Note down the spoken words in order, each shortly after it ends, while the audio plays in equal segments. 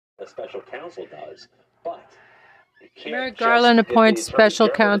a special counsel does, but Merrick Garland appoints special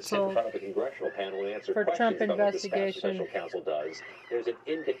counsel for Trump investigation. Special counsel does. There's an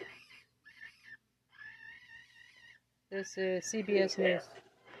This is CBS News.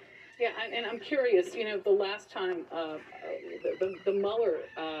 Yeah, and I'm curious. You know, the last time the Mueller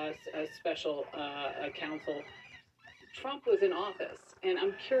special counsel, Trump was in office, and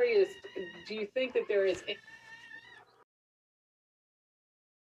I'm curious. Do you think that there is?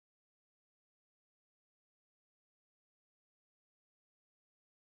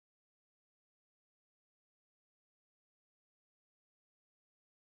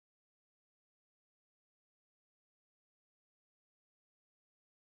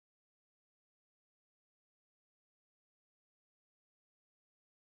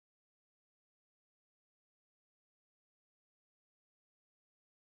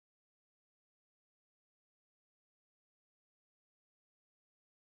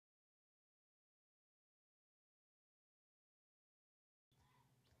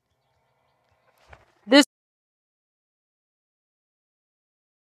 This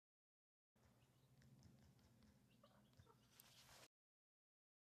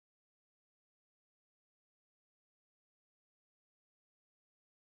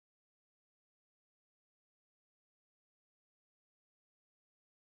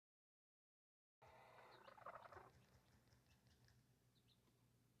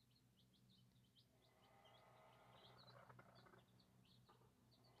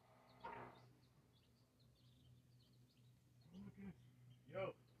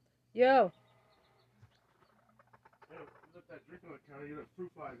Yo. Let that drink on the counter. You got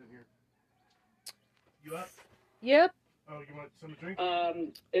fruit flies in here. You up? Yep. Oh, you want some drink?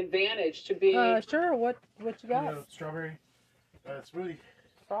 Advantage to be. Sure. What you got? You know, strawberry. It's really.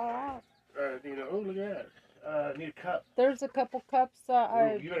 Fall out. Oh, look at that. Need a cup. There's a couple cups.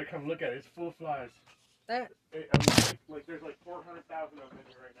 You better come look at it. It's full of flies. That. There's like 400,000 of them in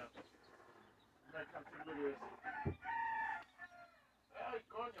here right now. You better come take a look at this. Ay,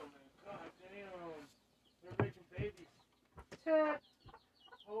 coño, man. God damn. They're making babies.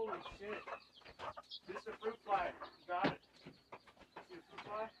 Holy shit. This is a fruit fly. You got it. See the fruit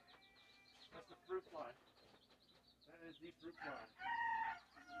fly? That's the fruit fly. That is the fruit fly.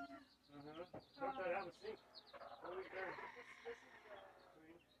 Put that out of the sink. Over there.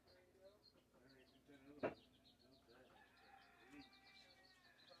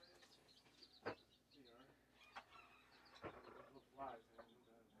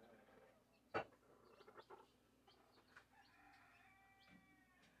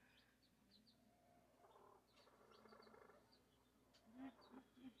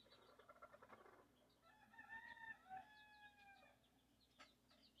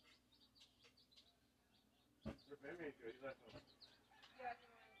 Very good. You left them. Yeah, he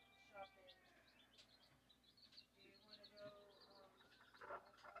went shopping. Do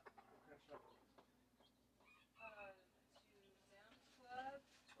you want to go to Sam's Club?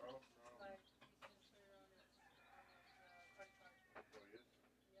 Oh, no. Like he's been clear on his credit card. Oh, he is?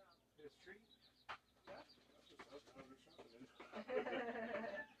 Yeah. His tree? Yep. That's just us another shopping in.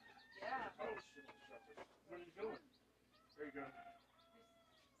 Yeah. Oh, shit. Shopping. Where are you going? There you go.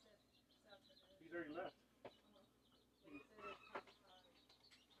 He's already left.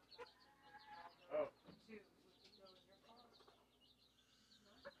 Oh.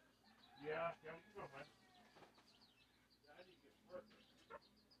 Yeah, we can go, man. Yeah, I need to get to work.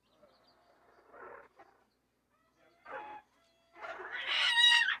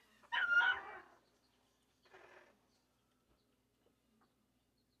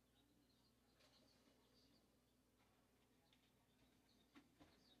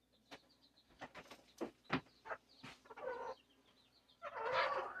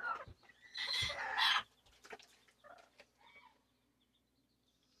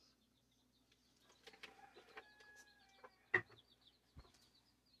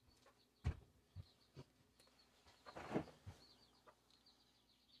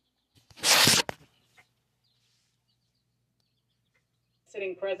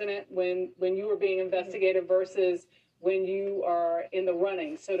 Sitting president when you were being investigated versus when you are in the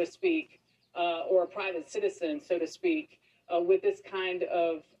running, so to speak, or a private citizen, so to speak, with this kind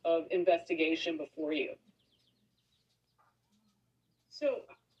of investigation before you? So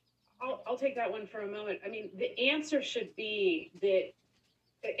I'll take that one for a moment. I mean, the answer should be that,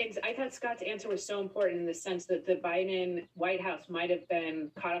 and I thought Scott's answer was so important in the sense that the Biden White House might have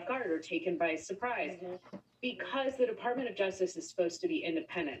been caught off guard or taken by surprise. Mm-hmm. Because the Department of Justice is supposed to be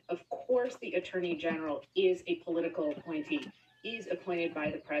independent. Of course, the Attorney General is a political appointee, is appointed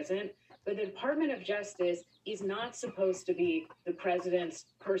by the president. But the Department of Justice is not supposed to be the president's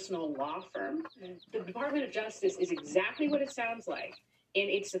personal law firm. The Department of Justice is exactly what it sounds like. And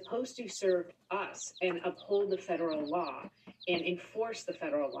it's supposed to serve us and uphold the federal law and enforce the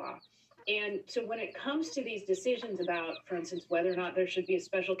federal law. And so when it comes to these decisions about, for instance, whether or not there should be a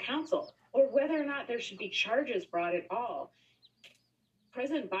special counsel or whether or not there should be charges brought at all,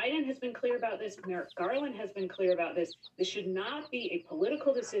 President Biden has been clear about this. Merrick Garland has been clear about this. This should not be a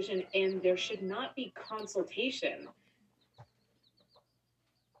political decision, and there should not be consultation.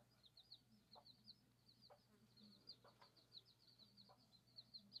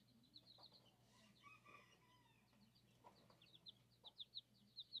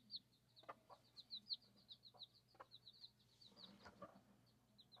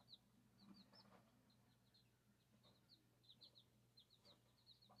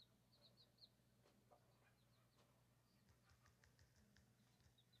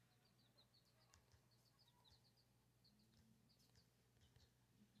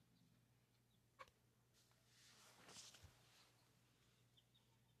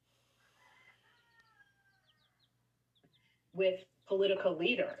 With political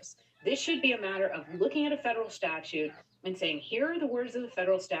leaders. This should be a matter of looking at a federal statute and saying, here are the words of the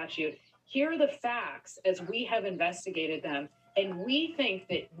federal statute, here are the facts as we have investigated them, and we think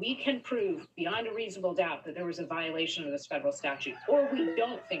that we can prove beyond a reasonable doubt that there was a violation of this federal statute, or we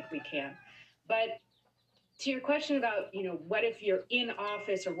don't think we can. But to your question about, what if you're in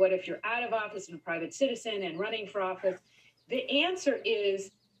office or what if you're out of office and a private citizen and running for office, the answer is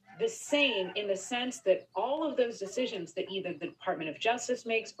the same in the sense that all of those decisions that either the Department of Justice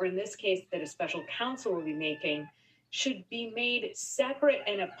makes, or in this case, that a special counsel will be making, should be made separate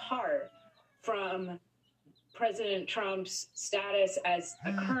and apart from President Trump's status as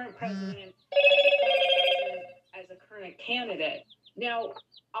a current president, as a current candidate. Now,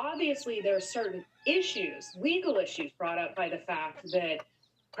 obviously, there are certain issues, legal issues brought up by the fact that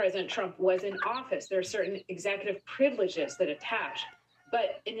President Trump was in office. There are certain executive privileges that attach.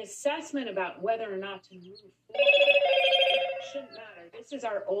 But an assessment about whether or not to move forward shouldn't matter. This is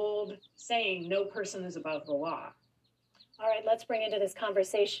our old saying, no person is above the law. All right, let's bring into this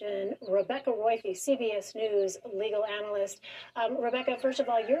conversation Rebecca Roiphe, CBS News legal analyst. Rebecca, first of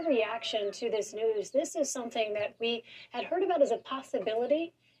all, your reaction to this news. This is something that we had heard about as a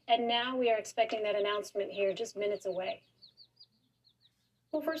possibility, and now we are expecting that announcement here just minutes away.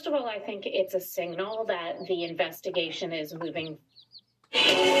 Well, first of all, I think it's a signal that the investigation is moving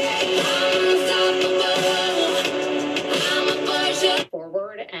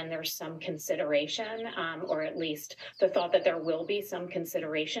forward, and there's some consideration, or at least the thought that there will be some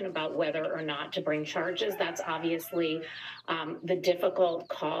consideration about whether or not to bring charges. That's obviously the difficult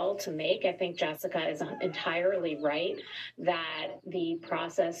call to make. I think Jessica is entirely right that the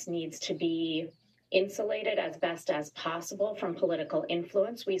process needs to be insulated as best as possible from political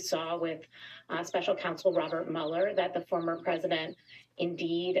influence. We saw with Special Counsel Robert Mueller that the former president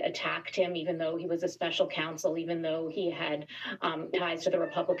indeed attacked him, even though he was a special counsel, even though he had ties to the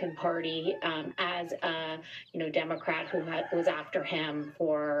Republican Party, as a Democrat who was after him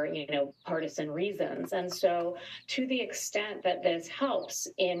for partisan reasons. And so, to the extent that this helps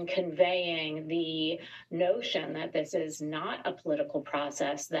in conveying the notion that this is not a political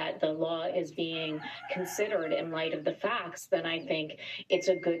process, that the law is being considered in light of the facts, then I think it's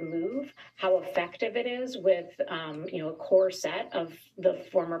a good move. How effective it is with a core set of the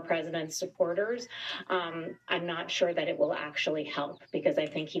former president's supporters, I'm not sure that it will actually help, because I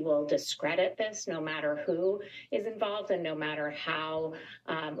think he will discredit this no matter who is involved and no matter how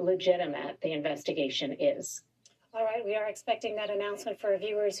legitimate the investigation is. All right, we are expecting that announcement for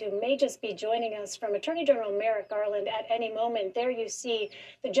viewers who may just be joining us from Attorney General Merrick Garland at any moment. There you see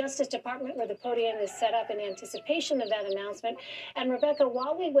the Justice Department where the podium is set up in anticipation of that announcement. And Rebecca,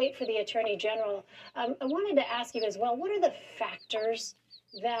 while we wait for the Attorney General, I wanted to ask you as well, what are the factors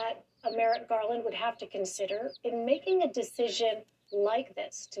that Merrick Garland would have to consider in making a decision like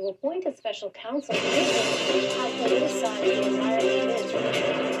this to appoint a special counsel, given how politicized the environment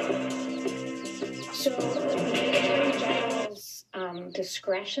is? So the Attorney General's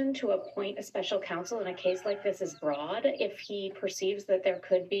discretion to appoint a special counsel in a case like this is broad. If he perceives that there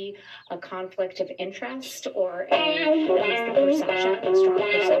could be a conflict of interest or at least a strong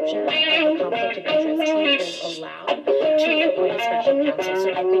perception of a conflict of interest, he is allowed to appoint a special counsel.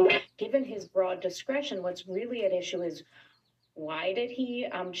 So I think given his broad discretion, what's really at issue is Why did he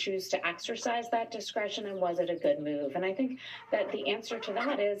choose to exercise that discretion, and was it a good move? And I think that the answer to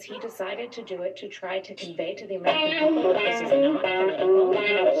that is he decided to do it to try to convey to the American people that this is not political.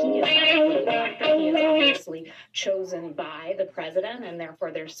 He is not a political actor. He is obviously chosen by the president, and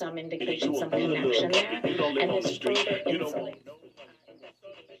therefore there's some indication, some connection there. And this further insulates.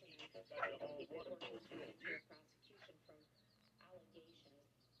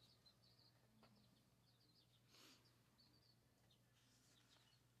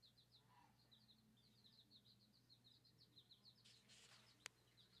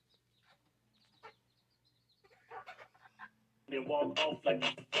 Then walk off like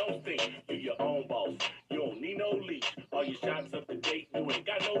you don't think you're your own boss. You don't need no leash. All your shots up to date, you ain't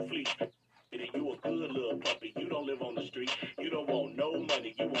got no fleet. You a good little puppy. You don't live on the street. You don't want no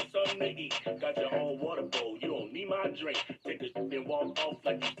money. You want something to eat. Got your own water bowl. You don't need my drink. Take a then walk off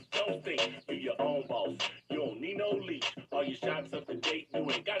like you don't think you're your own boss. You don't need no leash. All your shots up to date, you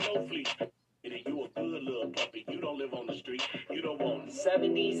ain't got no fleet. You a good little puppy. You don't live on the street. You don't want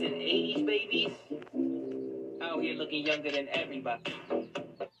 70s and 80s babies. Out here looking younger than everybody.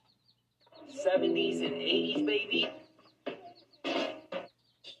 70s and 80s, baby.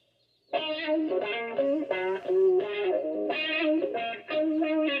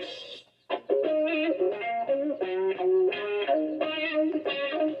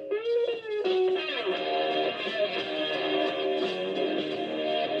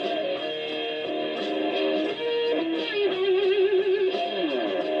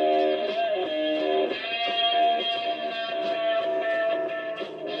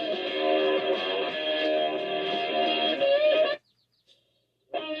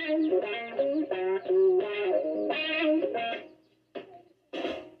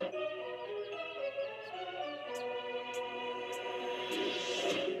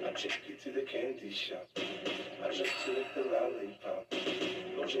 Take you to the candy shop. I let you lick the lollipop.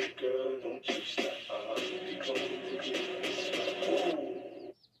 Go your girl, don't you stop. Come to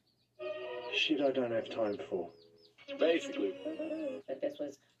Shit I don't have time for. basically. That this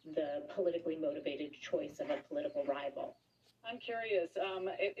was the politically motivated choice of a political rival. I'm curious,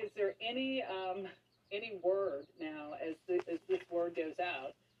 is there any word now as this word goes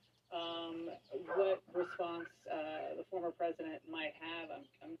out, what response the former president might have?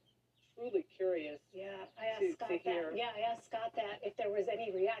 I'm truly curious. Yeah, I asked Scott that. Yeah, I asked Scott that if there was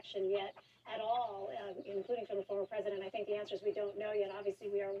any reaction yet at all, including from the former president. I think the answer is we don't know yet. Obviously,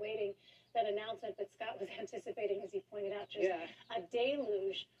 we are awaiting that announcement, but Scott was anticipating, as he pointed out, just a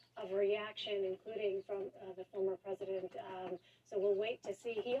deluge of reaction, including from the former president. So we'll wait to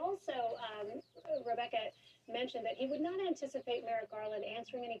see. He also, Rebecca, mentioned that he would not anticipate Merrick Garland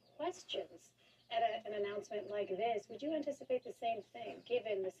answering any questions at an announcement like this. Would you anticipate the same thing,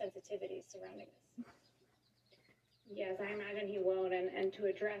 given the sensitivities surrounding this? Yes, I imagine he won't. And to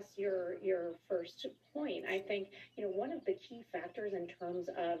address your first point, I think, one of the key factors in terms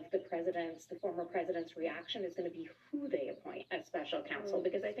of the former president's reaction is going to be who they appoint as special counsel,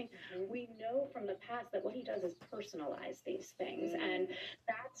 because I think we know from the past that what he does is personalize these things, and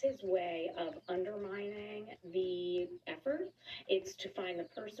that's his way of undermining the effort. It's to find the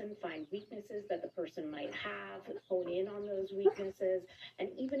person, find weaknesses that the person might have, hone in on those weaknesses, and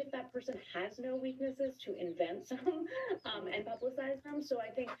even if that person has no weaknesses, to invent some and publicize them. So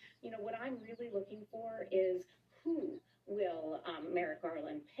I think, what I'm really looking for is who will Merrick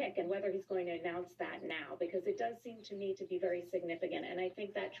Garland pick, and whether he's going to announce that now, because it does seem to me to be very significant. And I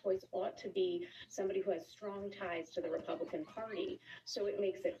think that choice ought to be somebody who has strong ties to the Republican Party. So it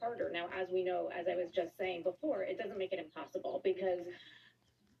makes it harder. Now, as we know, as I was just saying before, it doesn't make it impossible, because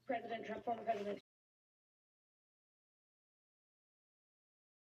President Trump, former President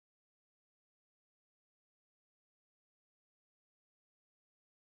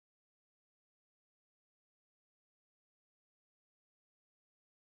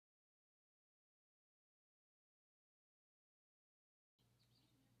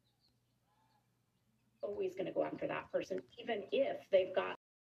always going to go after that person, even if they've got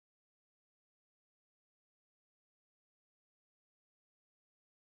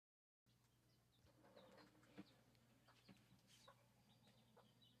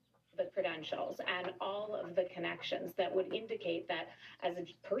the credentials and all of the connections that would indicate that, as a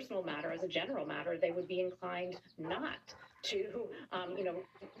personal matter, as a general matter, they would be inclined not to,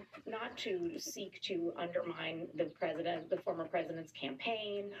 not to seek to undermine the former president's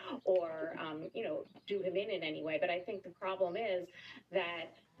campaign, or, do him in any way. But I think the problem is that,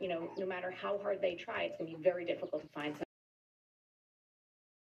 no matter how hard they try, it's going to be very difficult to find something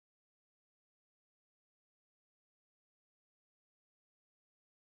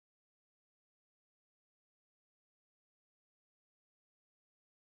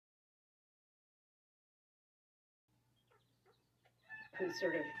who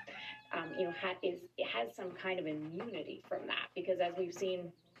sort of, has some kind of immunity from that, because as we've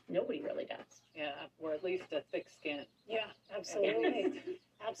seen, nobody really does. Yeah, or at least a thick skin. Yeah, absolutely.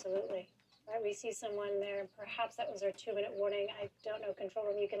 Absolutely. Right, we see someone there. Perhaps that was our 2-minute warning. I don't know, control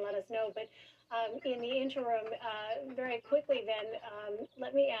room, you can let us know. But in the interim, very quickly then,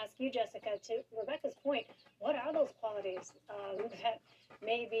 let me ask you, Jessica, to Rebecca's point, what are those qualities that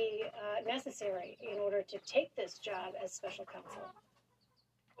may be necessary in order to take this job as special counsel?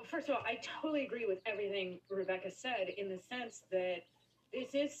 Well, first of all, I totally agree with everything Rebecca said, in the sense that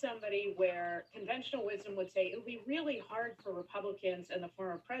this is somebody where conventional wisdom would say it would be really hard for Republicans and the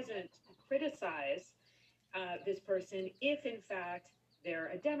former president to criticize this person if, in fact,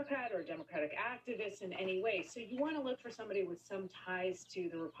 they're a Democrat or a Democratic activist in any way. So you want to look for somebody with some ties to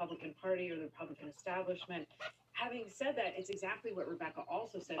the Republican Party or the Republican establishment. Having said that, it's exactly what Rebecca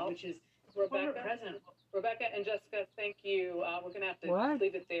also said, which is former president. Rebecca and Jessica, thank you. We're going to have to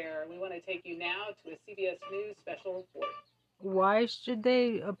leave it there. We want to take you now to a CBS News special report. Why should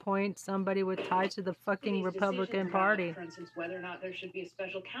they appoint somebody with ties to the fucking Republican Party? For instance, whether or not there should be a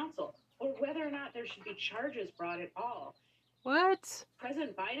special counsel, or whether or not there should be charges brought at all. What?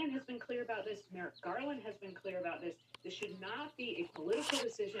 President Biden has been clear about this. Merrick Garland has been clear about this. This should not be a political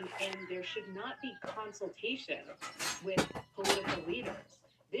decision, and there should not be consultation with political leaders.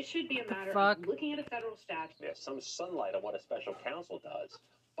 This should be a matter of looking at a federal statute. There's some sunlight on what a special counsel does,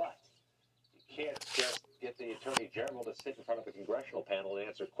 but you can't just get the Attorney General to sit in front of a congressional panel and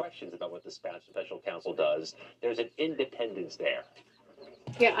answer questions about what the special counsel does. There's an independence there.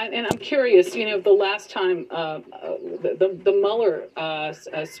 Yeah, and I'm curious, the last time the Mueller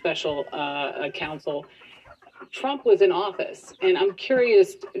special counsel, Trump was in office, and I'm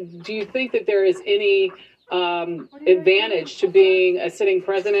curious, do you think that there is any advantage to being a sitting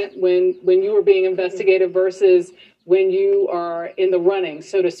president when you are being investigated versus when you are in the running,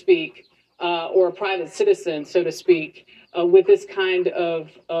 so to speak, or a private citizen, so to speak, with this kind of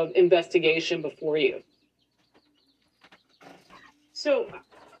investigation before you? So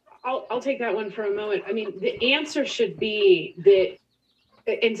I'll take that one for a moment. I mean, the answer should be that,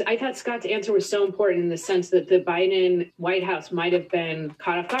 and I thought Scott's answer was so important in the sense that the Biden White House might have been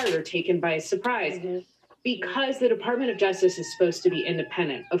caught off guard or taken by surprise. Mm-hmm. Because the Department of Justice is supposed to be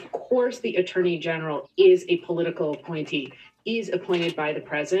independent. Of course, the Attorney General is a political appointee, is appointed by the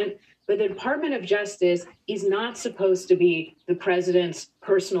president, but the Department of Justice is not supposed to be the president's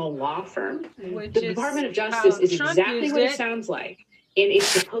personal law firm. The Department of Justice is exactly what it sounds like. And it's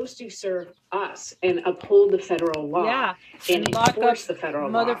supposed to serve us and uphold the federal law and enforce the federal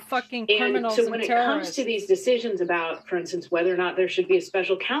law. Motherfucking criminals and so when it comes to these decisions about, for instance, whether or not there should be a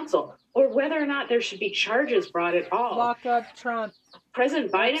special counsel or whether or not there should be charges brought at all. Lock up Trump. President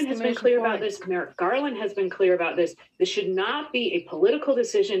Biden has been clear about this. Merrick Garland has been clear about this. This should not be a political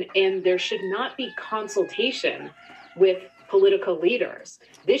decision, and there should not be consultation with political leaders.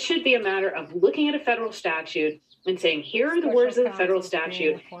 This should be a matter of looking at a federal statute and saying, here are the words of the federal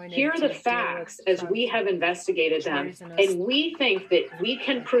statute, here are the facts as we have investigated them, and we think that we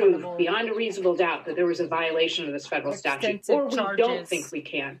can prove beyond a reasonable doubt that there was a violation of this federal statute, or we don't think we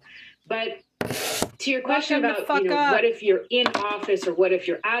can. But to your question about, what if you're in office or what if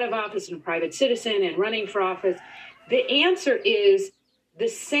you're out of office and a private citizen and running for office, the answer is the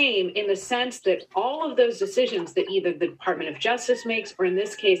same in the sense that all of those decisions that either the Department of Justice makes, or in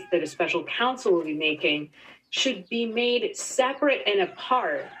this case, that a special counsel will be making, should be made separate and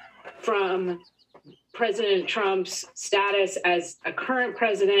apart from President Trump's status as a current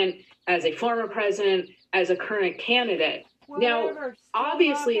president, as a former president, as a current candidate. Now,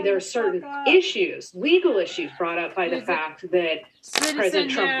 obviously, there are certain issues, legal issues brought up by the fact that President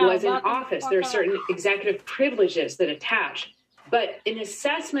Trump was in office. There are certain executive privileges that attach. But an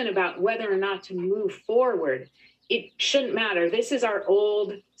assessment about whether or not to move forward, it shouldn't matter. This is our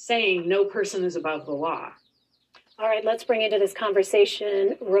old saying, no person is above the law. All right, let's bring into this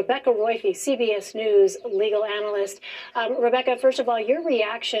conversation Rebecca Roiphe, CBS News legal analyst. Rebecca, first of all, your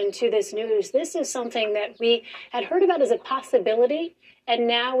reaction to this news. This is something that we had heard about as a possibility, and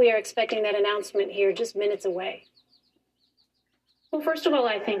now we are expecting that announcement here just minutes away. Well, first of all,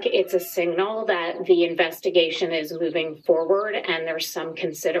 I think it's a signal that the investigation is moving forward and there's some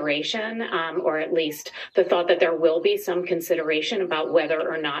consideration, or at least the thought that there will be some consideration about whether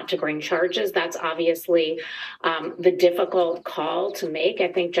or not to bring charges. That's obviously the difficult call to make.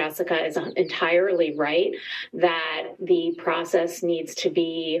 I think Jessica is entirely right that the process needs to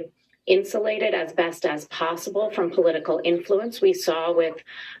be insulated as best as possible from political influence. We saw with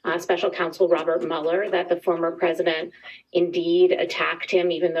Special Counsel Robert Mueller that the former president indeed attacked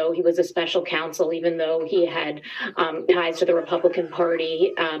him, even though he was a special counsel, even though he had ties to the Republican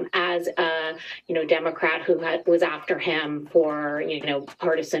Party, as a Democrat who was after him for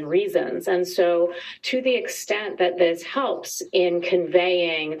partisan reasons. And so, to the extent that this helps in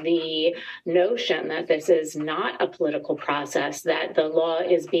conveying the notion that this is not a political process, that the law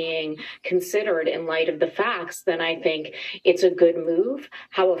is being considered in light of the facts, then I think it's a good move.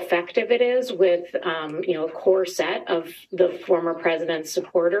 How effective it is with a core set of the former president's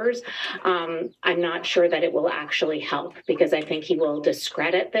supporters, I'm not sure that it will actually help, because I think he will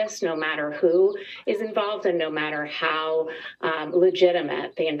discredit this no matter who is involved and no matter how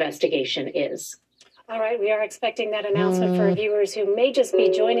legitimate the investigation is. All right, we are expecting that announcement for viewers who may just be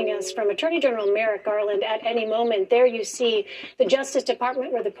joining us from Attorney General Merrick Garland at any moment. There you see the Justice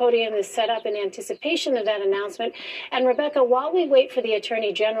Department where the podium is set up in anticipation of that announcement. And Rebecca, while we wait for the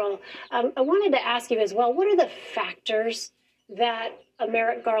Attorney General, I wanted to ask you as well, what are the factors that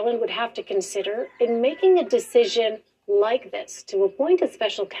Merrick Garland would have to consider in making a decision like this to appoint a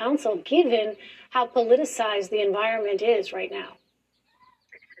special counsel, given how politicized the environment is right now?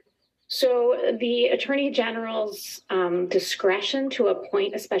 So the Attorney General's discretion to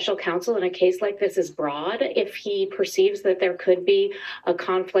appoint a special counsel in a case like this is broad. If he perceives that there could be a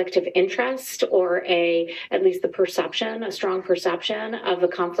conflict of interest or at least a strong perception of a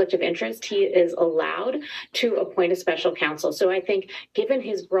conflict of interest, he is allowed to appoint a special counsel. So I think given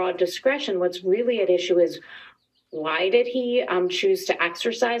his broad discretion, what's really at issue is, why did he choose to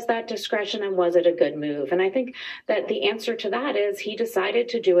exercise that discretion, and was it a good move? And I think that the answer to that is he decided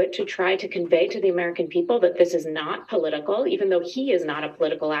to do it to try to convey to the American people that this is not political. Even though he is not a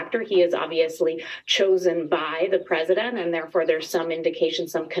political actor, he is obviously chosen by the president, and therefore there's some indication,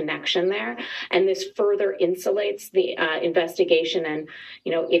 some connection there. And this further insulates the investigation, and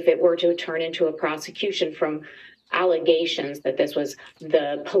if it were to turn into a prosecution, from allegations that this was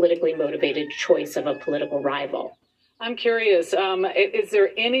the politically motivated choice of a political rival. I'm curious, is there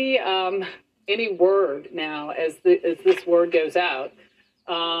any word now, as this word goes out,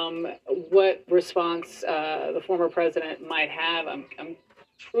 what response the former president might have? I'm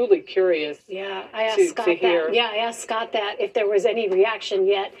truly curious. Yeah, I asked Scott that. Yeah, I asked Scott that if there was any reaction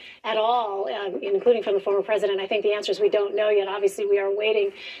yet at all, including from the former president. I think the answer is we don't know yet. Obviously, we are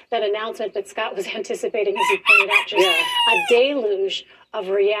awaiting that announcement, but Scott was anticipating, as he pointed out, just a deluge of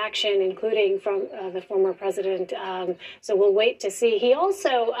reaction, including from the former president. So we'll wait to see. He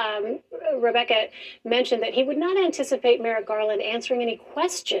also, Rebecca, mentioned that he would not anticipate Merrick Garland answering any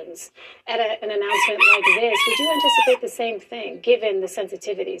questions at an announcement like this. Would you anticipate the same thing, given the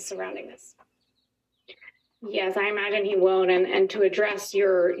sensitivities surrounding this? Yes, I imagine he won't. And to address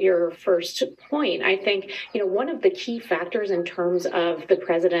your first point, I think, one of the key factors in terms of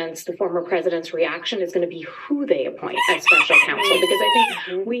the former president's reaction is going to be who they appoint as special counsel, because I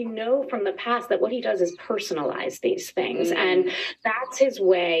think we know from the past that what he does is personalize these things. And that's his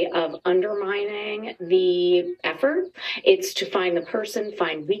way of undermining the effort. It's to find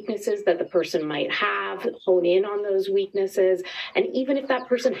weaknesses that the person might have, hone in on those weaknesses. And even if that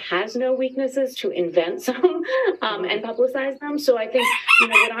person has no weaknesses, to invent some and publicize them. So I think,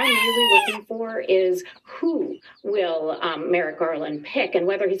 what I'm really looking for is who will Merrick Garland pick, and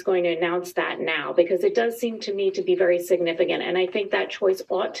whether he's going to announce that now, because it does seem to me to be very significant. And I think that choice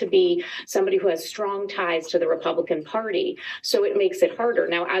ought to be somebody who has strong ties to the Republican Party. So it makes it harder.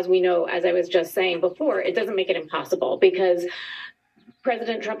 Now, as we know, as I was just saying before, it doesn't make it impossible, because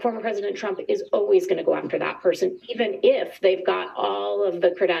former President Trump is always going to go after that person, even if they've got all of the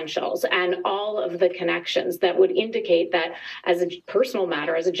credentials and all of the connections that would indicate that, as a personal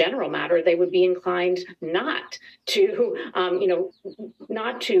matter, as a general matter, they would be inclined not to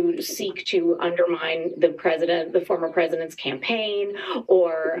seek to undermine the former president's campaign,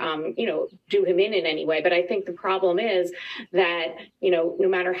 or, do him in any way. But I think the problem is that, no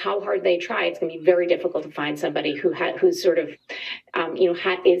matter how hard they try, it's going to be very difficult to find somebody who's sort of,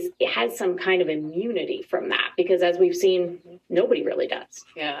 has some kind of immunity from that, because as we've seen, nobody really does.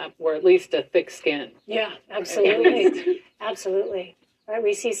 Yeah, or at least a thick skin. Yeah, absolutely. Absolutely. All right,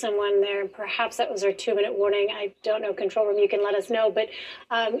 we see someone there. Perhaps that was our 2-minute warning. I don't know, control room, you can let us know. But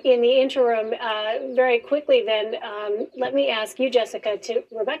in the interim, very quickly then, let me ask you, Jessica, to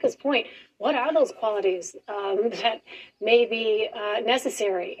Rebecca's point, what are those qualities that may be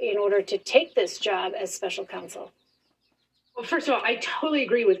necessary in order to take this job as special counsel? Well, first of all, I totally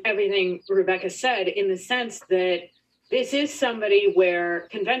agree with everything Rebecca said, in the sense that this is somebody where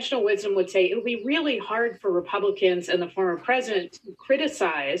conventional wisdom would say it would be really hard for Republicans and the former president to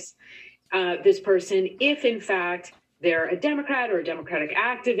criticize this person if, in fact, they're a Democrat or a Democratic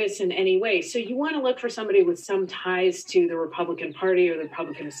activist in any way. So you want to look for somebody with some ties to the Republican Party or the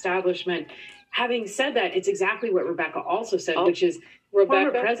Republican establishment. Having said that, it's exactly what Rebecca also said, which is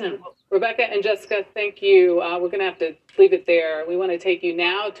former president. Rebecca and Jessica, thank you. We're going to have to leave it there. We want to take you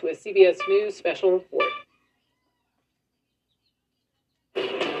now to a CBS News special report.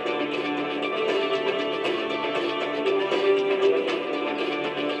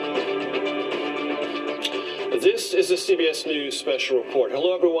 This is a CBS News special report.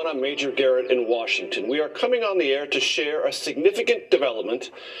 Hello, everyone. I'm Major Garrett in Washington. We are coming on the air to share a significant development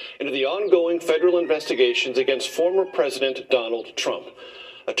into the ongoing federal investigations against former President Donald Trump.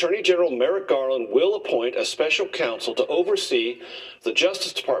 Attorney General Merrick Garland will appoint a special counsel to oversee the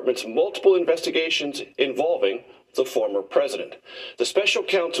Justice Department's multiple investigations involving the former president. The special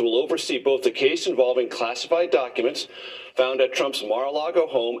counsel will oversee both the case involving classified documents found at Trump's Mar-a-Lago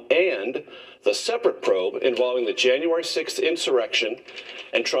home and the separate probe involving the January 6th insurrection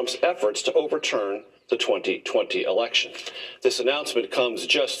and Trump's efforts to overturn the 2020 election. This announcement comes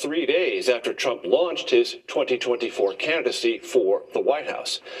just 3 days after Trump launched his 2024 candidacy for the White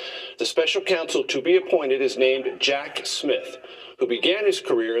House. The special counsel to be appointed is named Jack Smith, who began his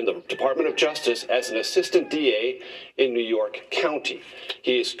career in the Department of Justice as an assistant DA in New York County.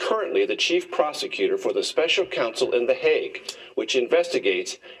 He is currently the chief prosecutor for the special counsel in The Hague, which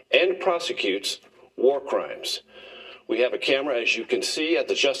investigates and prosecutes war crimes. We have a camera, as you can see, at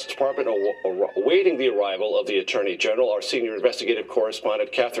the Justice Department awaiting the arrival of the Attorney General. Our senior investigative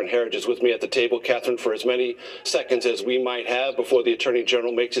correspondent, Catherine Herridge, is with me at the table. Catherine, for as many seconds as we might have before the Attorney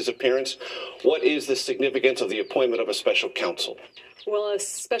General makes his appearance, what is the significance of the appointment of a special counsel? Well, a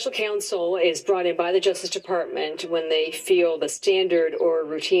special counsel is brought in by the Justice Department when they feel the standard or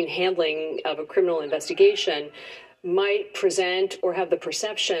routine handling of a criminal investigation might present or have the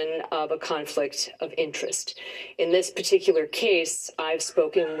perception of a conflict of interest. In this particular case, I've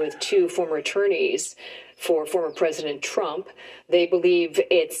spoken with two former attorneys for former President Trump. They believe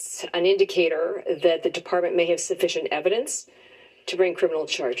it's an indicator that the department may have sufficient evidence to bring criminal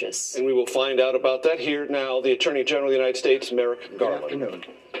charges. And we will find out about that here now. The Attorney General of the United States, Merrick Garland. Good afternoon.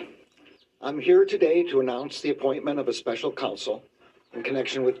 I'm here today to announce the appointment of a special counsel in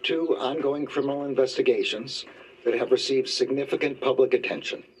connection with two ongoing criminal investigations that have received significant public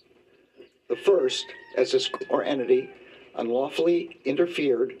attention. The first, as this or entity unlawfully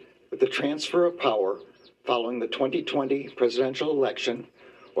interfered with the transfer of power following the 2020 presidential election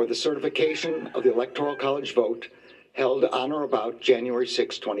or the certification of the Electoral College vote held on or about January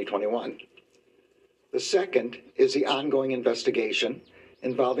 6, 2021. The second is the ongoing investigation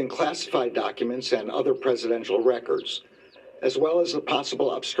involving classified documents and other presidential records, as well as the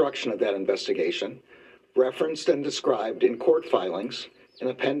possible obstruction of that investigation referenced and described in court filings in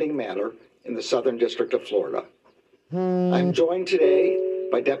a pending matter in the Southern District of Florida. I'm joined today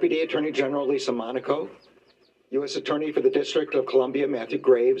by Deputy Attorney General Lisa Monaco, U.S. Attorney for the District of Columbia Matthew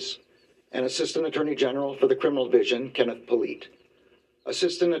Graves, and Assistant Attorney General for the Criminal Division Kenneth Polite.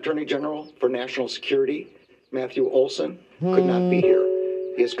 Assistant Attorney General for National Security Matthew Olson could not be here.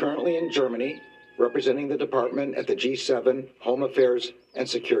 He is currently in Germany representing the department at the G7 Home Affairs and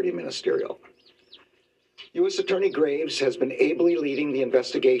Security Ministerial. U.S. Attorney Graves has been ably leading the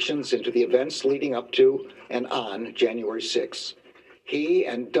investigations into the events leading up to and on January 6. He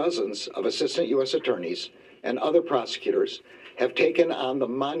and dozens of assistant U.S. attorneys and other prosecutors have taken on the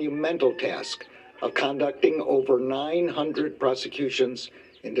monumental task of conducting over 900 prosecutions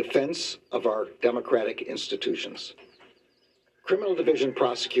in defense of our democratic institutions. Criminal Division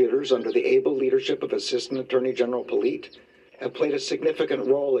prosecutors under the able leadership of Assistant Attorney General Polite have played a significant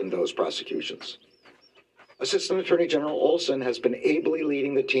role in those prosecutions. Assistant Attorney General Olson has been ably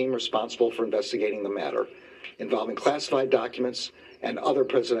leading the team responsible for investigating the matter involving classified documents and other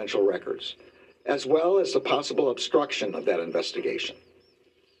presidential records, as well as the possible obstruction of that investigation.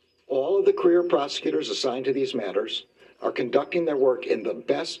 All of the career prosecutors assigned to these matters are conducting their work in the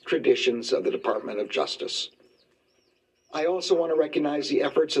best traditions of the Department of Justice. I also want to recognize the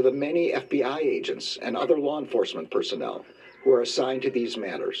efforts of the many FBI agents and other law enforcement personnel who are assigned to these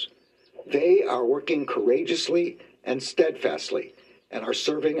matters. They are working courageously and steadfastly and are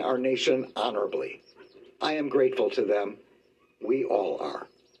serving our nation honorably. I am grateful to them. We all are.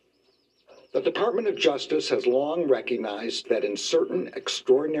 The Department of Justice has long recognized that in certain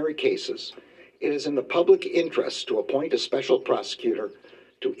extraordinary cases, it is in the public interest to appoint a special prosecutor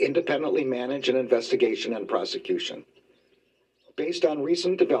to independently manage an investigation and prosecution. Based on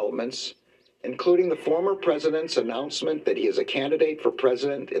recent developments, including the former president's announcement that he is a candidate for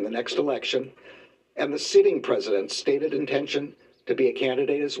president in the next election, and the sitting president's stated intention to be a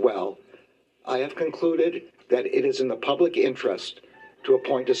candidate as well, I have concluded that it is in the public interest to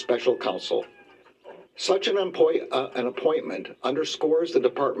appoint a special counsel. Such an appointment underscores the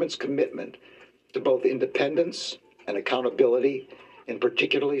department's commitment to both independence and accountability in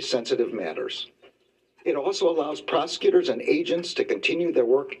particularly sensitive matters. It also allows prosecutors and agents to continue their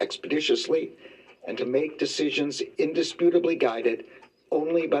work expeditiously and to make decisions indisputably guided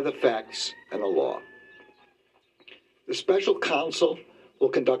only by the facts and the law. The special counsel will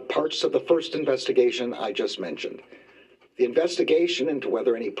conduct parts of the first investigation I just mentioned. The investigation into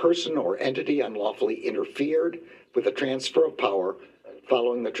whether any person or entity unlawfully interfered with the transfer of power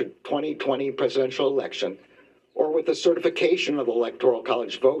following the 2020 presidential election, or with the certification of the Electoral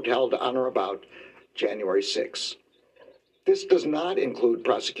College vote held on or about January 6. This does not include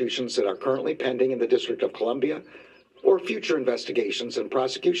prosecutions that are currently pending in the District of Columbia or future investigations and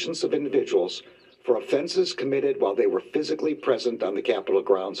prosecutions of individuals for offenses committed while they were physically present on the Capitol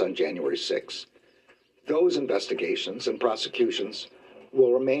grounds on January 6. Those investigations and prosecutions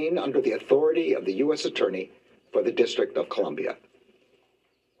will remain under the authority of the U.S. Attorney for the District of Columbia.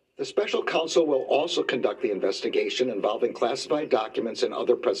 The special counsel will also conduct the investigation involving classified documents and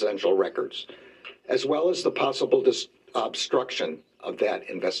other presidential records, as well as the possible obstruction of that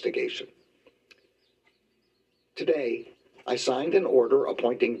investigation. Today, I signed an order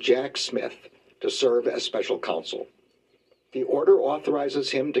appointing Jack Smith to serve as special counsel. The order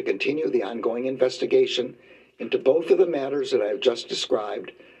authorizes him to continue the ongoing investigation into both of the matters that I have just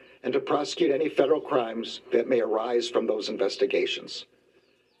described and to prosecute any federal crimes that may arise from those investigations.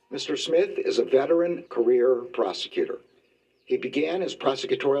 Mr. Smith is a veteran career prosecutor. He began his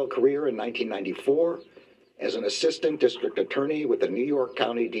prosecutorial career in 1994 as an assistant district attorney with the New York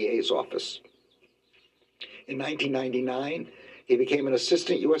County DA's office. In 1999, he became an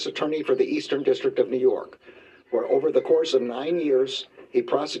assistant U.S. attorney for the Eastern District of New York, where over the course of 9 years, he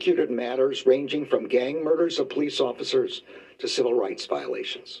prosecuted matters ranging from gang murders of police officers to civil rights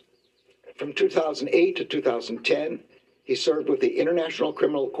violations. From 2008 to 2010, he served with the International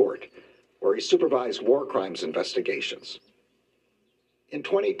Criminal Court, where he supervised war crimes investigations. In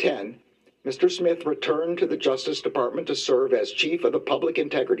 2010, Mr. Smith returned to the Justice Department to serve as chief of the Public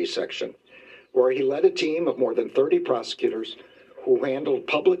Integrity Section, where he led a team of more than 30 prosecutors who handled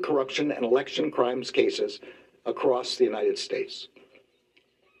public corruption and election crimes cases across the United States.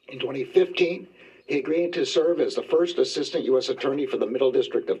 In 2015, he agreed to serve as the first assistant U.S. attorney for the Middle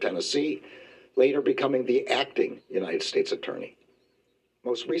District of Tennessee, later becoming the acting United States attorney.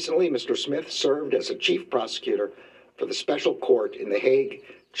 Most recently, Mr. Smith served as a chief prosecutor for the special court in The Hague,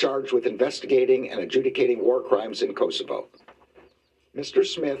 charged with investigating and adjudicating war crimes in Kosovo. Mr.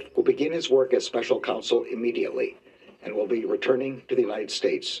 Smith will begin his work as special counsel immediately and will be returning to the United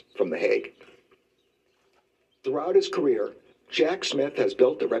States from The Hague. Throughout his career, Jack Smith has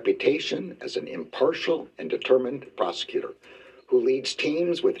built a reputation as an impartial and determined prosecutor who leads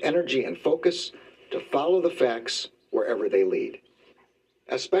teams with energy and focus to follow the facts wherever they lead.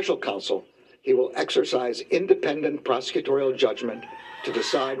 As special counsel, he will exercise independent prosecutorial judgment to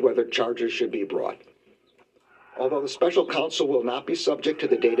decide whether charges should be brought. Although the special counsel will not be subject to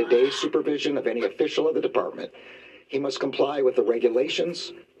the day-to-day supervision of any official of the department, he must comply with the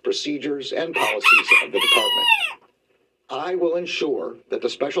regulations, procedures, and policies of the department. I will ensure that the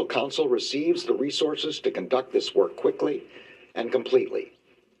special counsel receives the resources to conduct this work quickly and completely.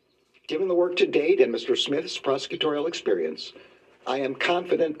 Given the work to date and Mr. Smith's prosecutorial experience, I am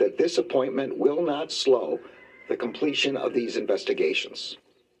confident that this appointment will not slow the completion of these investigations.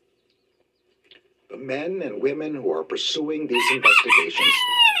 The men and women who are pursuing these investigations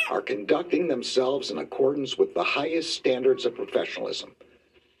are conducting themselves in accordance with the highest standards of professionalism.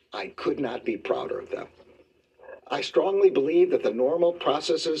 I could not be prouder of them. I strongly believe that the normal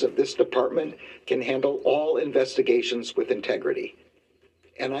processes of this department can handle all investigations with integrity.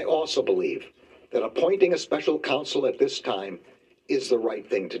 And I also believe that appointing a special counsel at this time is the right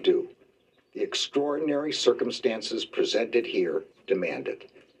thing to do. The extraordinary circumstances presented here demand it.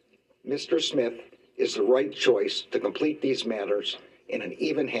 Mr. Smith is the right choice to complete these matters in an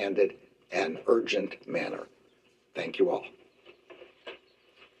even-handed and urgent manner. Thank you all.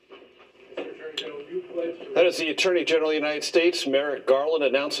 That is the Attorney General of the United States, Merrick Garland,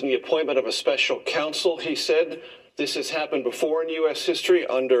 announcing the appointment of a special counsel. He said this has happened before in U.S. history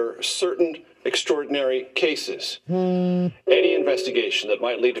under certain extraordinary cases. Any investigation that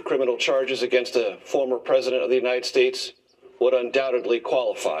might lead to criminal charges against a former president of the United States would undoubtedly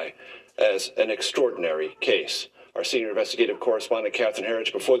qualify as an extraordinary case. our senior investigative correspondent, Catherine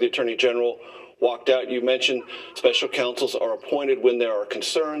Herridge. Before the Attorney General walked out, you mentioned special counsels are appointed when there are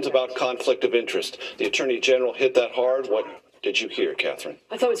concerns about conflict of interest. The Attorney General hit that hard. What did you hear, Catherine?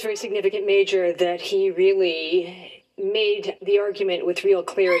 I thought it was very significant, Major, that he really made the argument with real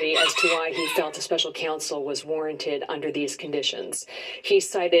clarity as to why he felt a special counsel was warranted under these conditions. He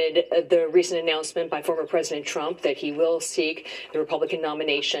cited the recent announcement by former President Trump that he will seek the Republican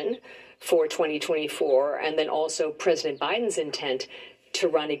nomination for 2024, and then also President Biden's intent to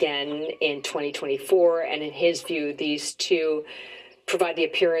run again in 2024. And in his view, these two provide the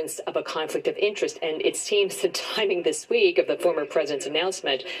appearance of a conflict of interest. And it seems the timing this week of the former president's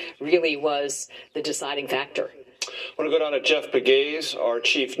announcement really was the deciding factor. I want to go down to Jeff Pegues, our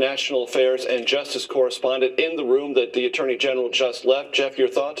chief national affairs and justice correspondent, in the room that the Attorney General just left. Jeff, your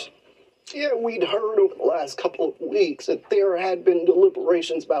thoughts? Yeah, we'd heard over the last couple of weeks that there had been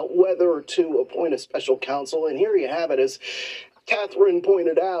deliberations about whether to appoint a special counsel. And here you have it, as Catherine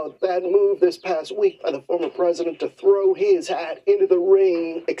pointed out, that move this past week by the former president to throw his hat into the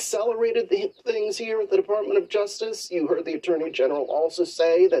ring accelerated the things here at the Department of Justice. You heard the Attorney General also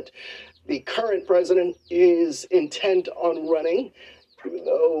say that the current president is intent on running, even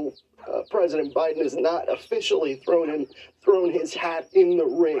though President Biden has not officially thrown his hat in the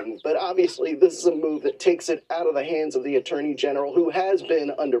ring. But obviously, this is a move that takes it out of the hands of the Attorney General, who has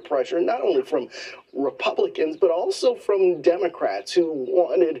been under pressure, not only from Republicans, but also from Democrats who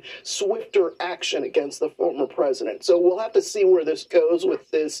wanted swifter action against the former president. So we'll have to see where this goes with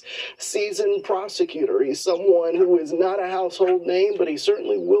this seasoned prosecutor. He's someone who is not a household name, but he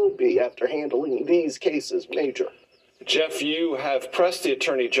certainly will be after handling these cases, Major. Jeff, you have pressed the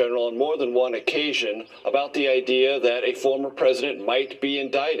Attorney General on more than one occasion about the idea that a former president might be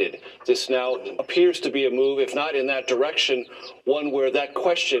indicted. This now appears to be a move, if not in that direction, one where that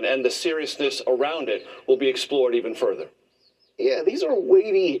question and the seriousness around it will be explored even further. Yeah, these are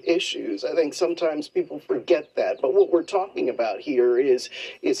weighty issues. I think sometimes people forget that. But what we're talking about here is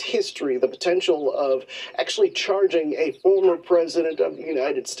history, the potential of actually charging a former president of the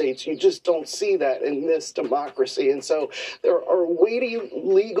United States. You just don't see that in this democracy. And so there are weighty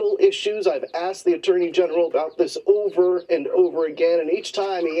legal issues. I've asked the Attorney General about this over and over again, and each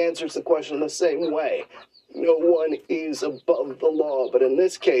time he answers the question the same way. No one is above the law. But in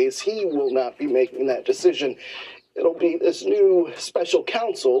this case, he will not be making that decision. It'll be this new special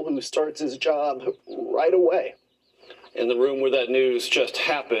counsel who starts his job right away. In the room where that news just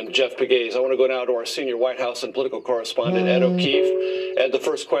happened, Jeff Pegues, I want to go now to our senior White House and political correspondent, Ed O'Keefe. Ed, the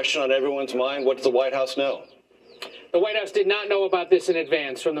first question on everyone's mind, what does the White House know? The White House did not know about this in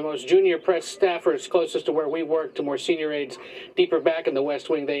advance. From the most junior press staffers closest to where we work to more senior aides deeper back in the West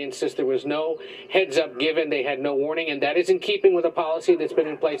Wing, they insist there was no heads up given. They had no warning, and that is in keeping with a policy that's been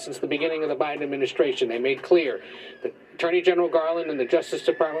in place since the beginning of the Biden administration. They made clear that Attorney General Garland and the Justice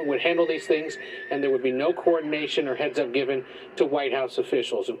Department would handle these things, and there would be no coordination or heads up given to White House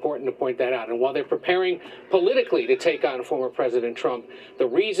officials. Important to point that out. And while they're preparing politically to take on former President Trump, the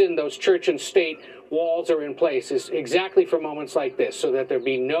reason those church and state walls are in place is exactly for moments like this, so that there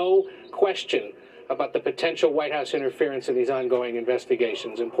be no question about the potential White House interference in these ongoing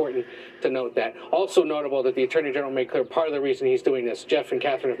investigations. Important to note that. Also notable that the Attorney General made clear part of the reason he's doing this, Jeff and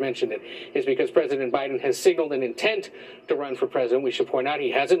Catherine have mentioned it, is because President Biden has signaled an intent to run for president. We should point out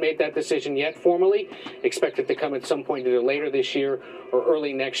he hasn't made that decision yet formally. Expected to come at some point either later this year or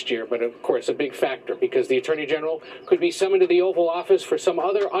early next year. But of course, a big factor because the Attorney General could be summoned to the Oval Office for some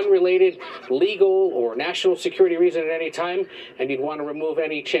other unrelated legal or national security reason at any time, and you'd want to remove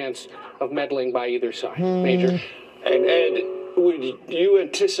any chance of meddling by either side. Major. And Ed, would you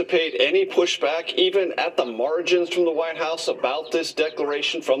anticipate any pushback, even at the margins from the White House, about this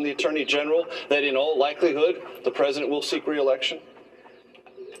declaration from the Attorney General that in all likelihood the president will seek re-election?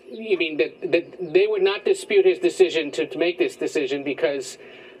 You mean that they would not dispute his decision to make this decision because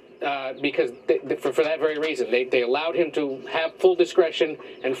for that very reason. They allowed him to have full discretion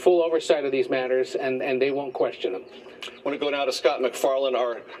and full oversight of these matters, and they won't question him. I want to go now to Scott MacFarlane,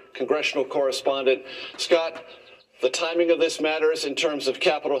 our congressional correspondent. Scott, the timing of this matters in terms of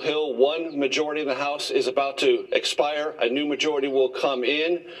Capitol Hill. One majority in the House is about to expire. A new majority will come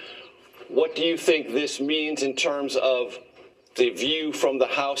in. What do you think this means in terms of the view from the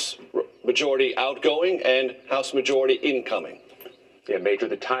House majority outgoing and House majority incoming? Yeah, Major,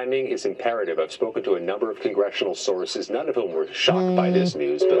 the timing is imperative. I've spoken to a number of congressional sources, none of whom were shocked by this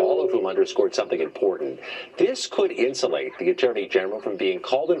news, but all of of whom underscored something important. This could insulate the Attorney General from being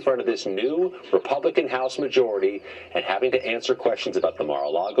called in front of this new Republican House majority and having to answer questions about the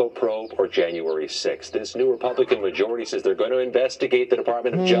Mar-a-Lago probe or January 6th. This new Republican majority says they're going to investigate the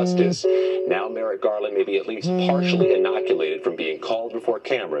Department of Justice. Now Merrick Garland may be at least partially inoculated from being called before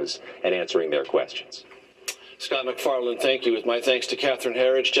cameras and answering their questions. Scott McFarland, thank you. With my thanks to Catherine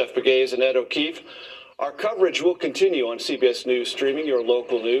Herridge, Jeff Pegues, and Ed O'Keefe. Our coverage will continue on CBS News Streaming, your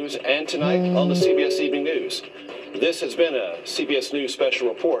local news, and tonight on the CBS Evening News. This has been a CBS News Special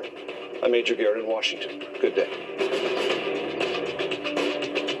Report. I'm Major Garrett in Washington. Good day.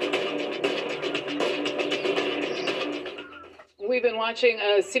 We've been watching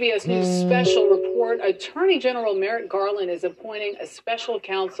a CBS News special report. Attorney General Merrick Garland is appointing a special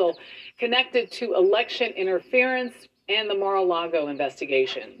counsel connected to election interference and the Mar-a-Lago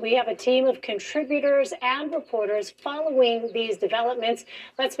investigation. We have a team of contributors and reporters following these developments.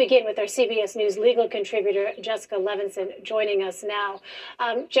 Let's begin with our CBS News legal contributor, Jessica Levinson, joining us now.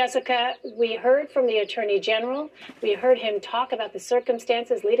 Jessica, we heard from the Attorney General. We heard him talk about the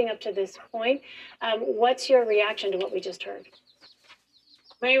circumstances leading up to this point. What's your reaction to what we just heard?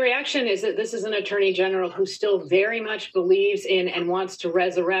 My reaction is that this is an attorney general who still very much believes in and wants to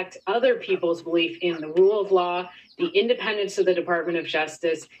resurrect other people's belief in the rule of law, the independence of the Department of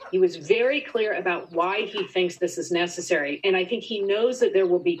Justice. He was very clear about why he thinks this is necessary. And I think he knows that there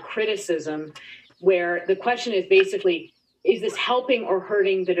will be criticism where the question is basically, is this helping or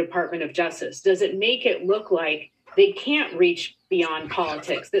hurting the Department of Justice? Does it make it look like they can't reach beyond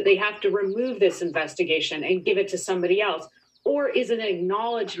politics, that they have to remove this investigation and give it to somebody else? Or is it an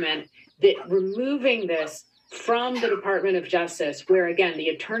acknowledgement that removing this from the Department of Justice, where, again, the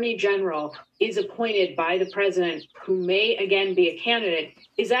Attorney General is appointed by the president, who may, again, be a candidate,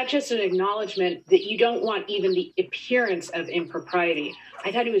 is that just an acknowledgement that you don't want even the appearance of impropriety?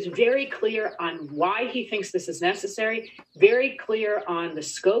 I thought he was very clear on why he thinks this is necessary, very clear on the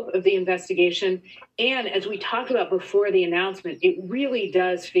scope of the investigation. And as we talked about before the announcement, it really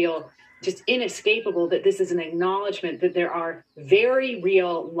does feel just inescapable that this is an acknowledgement that there are very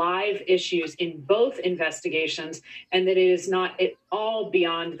real live issues in both investigations, and that it is not at all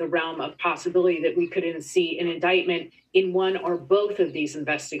beyond the realm of possibility that we could see an indictment in one or both of these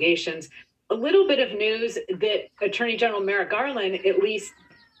investigations. A little bit of news that Attorney General Merrick Garland at least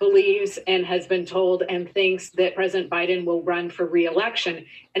believes and has been told and thinks that President Biden will run for re-election.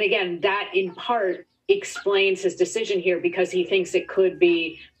 And again, that in part explains his decision here, because he thinks it could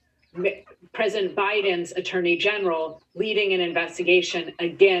be President Biden's attorney general leading an investigation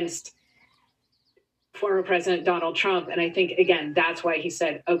against former President Donald Trump. And I think, again, that's why he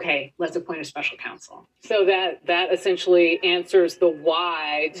said, okay, let's appoint a special counsel. So that essentially answers the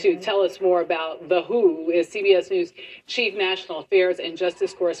why. To tell us more about the who is CBS News Chief National Affairs and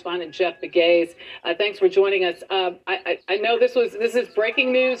Justice Correspondent Jeff Pegues. Thanks for joining us. I know this is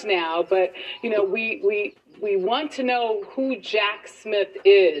breaking news now, but we want to know who Jack Smith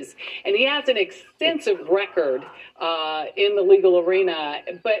is. And he has an extensive record in the legal arena,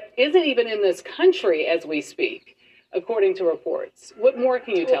 but isn't even in this country as we speak, according to reports. What more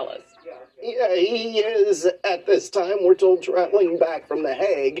can you tell us? Yeah, he is, at this time, we're told, traveling back from The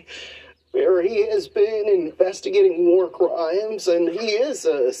Hague, where he has been investigating war crimes, and he is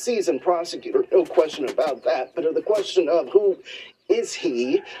a seasoned prosecutor, no question about that. But the question of who is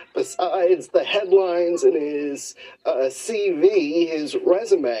he, besides the headlines in his CV, his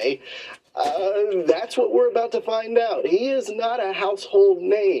resume, that's what we're about to find out. He is not a household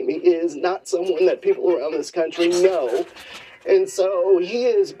name. He is not someone that people around this country know. And so he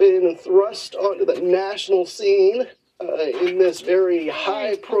has been thrust onto the national scene in this very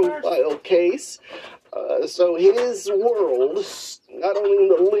high-profile case. So his world, not only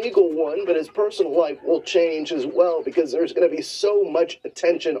the legal one, but his personal life will change as well, because there's going to be so much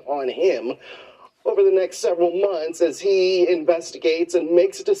attention on him over the next several months as he investigates and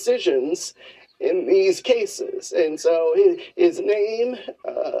makes decisions in these cases. And so his name,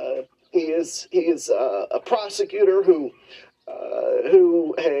 he is a prosecutor who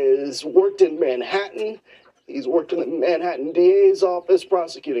has worked in Manhattan. He's worked in the Manhattan DA's office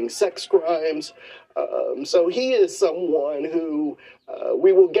prosecuting sex crimes. So he is someone who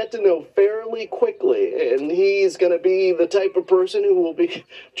we will get to know fairly quickly, and he's going to be the type of person who will be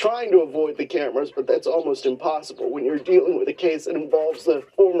trying to avoid the cameras, but that's almost impossible when you're dealing with a case that involves the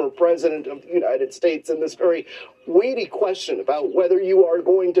former president of the United States and this very weighty question about whether you are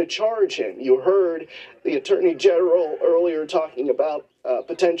going to charge him. You heard the Attorney General earlier talking about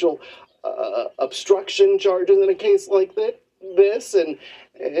potential obstruction charges in a case like this, and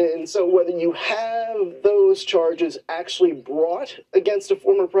And so whether you have those charges actually brought against a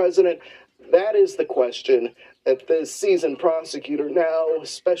former president, that is the question that this seasoned prosecutor, now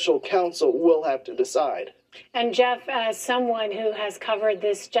special counsel, will have to decide. And Jeff, as someone who has covered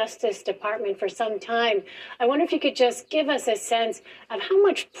this Justice Department for some time, I wonder if you could just give us a sense of how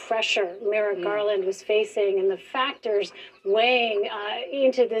much pressure Merrick Garland was facing and the factors weighing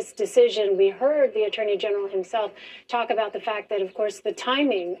into this decision. We heard the Attorney General himself talk about the fact that, of course, the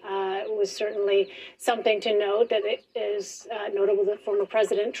timing was certainly something to note, that it is notable that former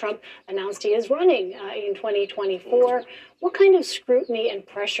President Trump announced he is running in 2024. What kind of scrutiny and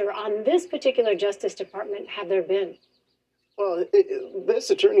pressure on this particular Justice Department have there been? Well,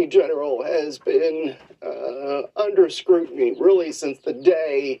 this Attorney General has been under scrutiny really since the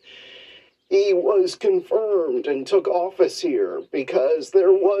day he was confirmed and took office here, because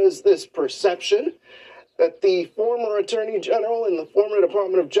there was this perception that the former Attorney General in the former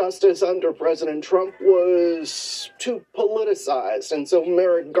Department of Justice under President Trump was too politicized. And so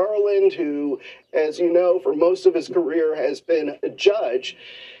Merrick Garland, who, as you know, for most of his career has been a judge,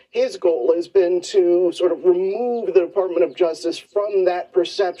 his goal has been to sort of remove the Department of Justice from that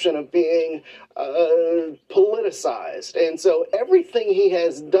perception of being politicized. And so everything he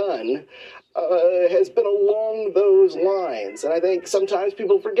has done has been along those lines. And I think sometimes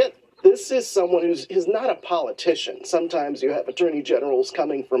people forget this is someone who's not a politician. Sometimes you have attorney generals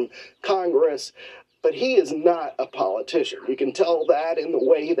coming from Congress, but he is not a politician. You can tell that in the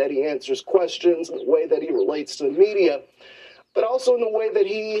way that he answers questions, in the way that he relates to the media, but also in the way that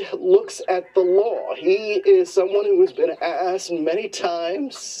he looks at the law. He is someone who has been asked many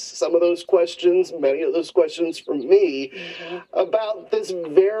times, many of those questions from me, about this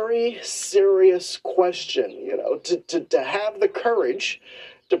very serious question, to have the courage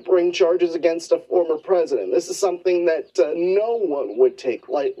to bring charges against a former president. This is something that no one would take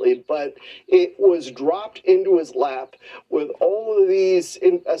lightly, but it was dropped into his lap with all of these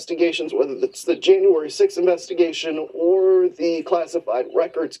investigations, whether it's the January 6th investigation or the classified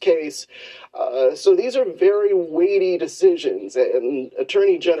records case. So these are very weighty decisions, and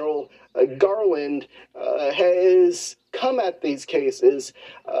Attorney General Garland has come at these cases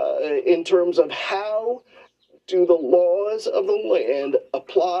in terms of how do the laws of the land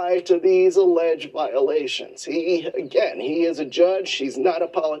apply to these alleged violations. He is a judge. He's not a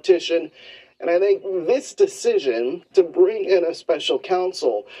politician. And I think this decision to bring in a special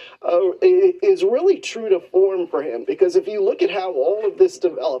counsel is really true to form for him, because if you look at how all of this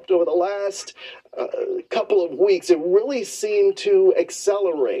developed over the last couple of weeks, it really seemed to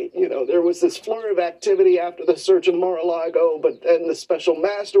accelerate. There was this flurry of activity after the search of Mar-a-Lago, but then the special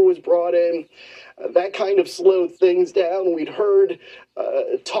master was brought in. That kind of slowed things down. We'd heard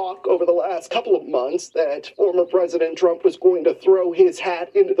talk over the last couple of months that former President Trump was going to throw his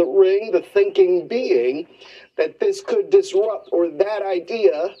hat into the ring, the thinking being that this could disrupt, or that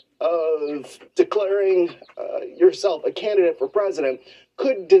idea of declaring yourself a candidate for president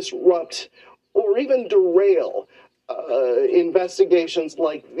could disrupt or even derail investigations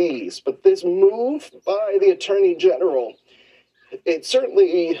like these. But this move by the Attorney General, it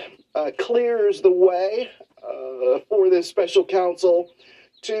certainly clears the way for this special counsel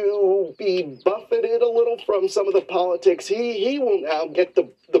to be buffeted a little from some of the politics. He will now get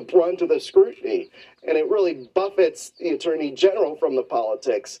the brunt of the scrutiny, and it really buffets the Attorney General from the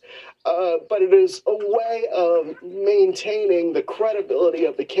politics. But it is a way of maintaining the credibility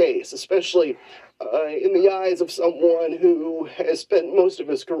of the case, especially in the eyes of someone who has spent most of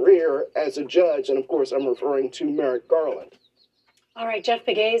his career as a judge. And of course, I'm referring to Merrick Garland. All right, Jeff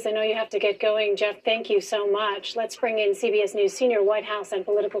Pegues, I know you have to get going. Jeff, thank you so much. Let's bring in CBS News senior White House and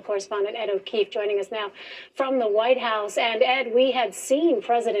political correspondent Ed O'Keefe joining us now from the White House. And Ed, we had seen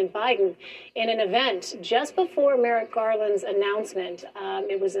President Biden in an event just before Merrick Garland's announcement.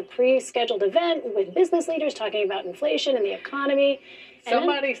 It was a pre-scheduled event with business leaders talking about inflation and the economy.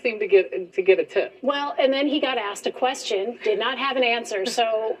 Somebody seemed to get a tip. Well, and then he got asked a question, did not have an answer.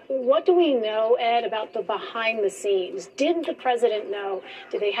 So what do we know, Ed, about the behind the scenes? Did the president know?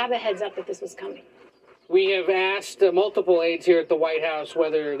 Did they have a heads up that this was coming? We have asked multiple aides here at the White House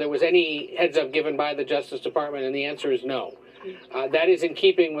whether there was any heads up given by the Justice Department, and the answer is no. That is in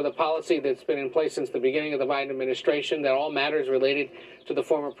keeping with a policy that's been in place since the beginning of the Biden administration, that all matters related to the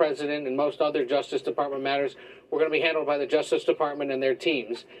former president and most other Justice Department matters were going to be handled by the Justice Department and their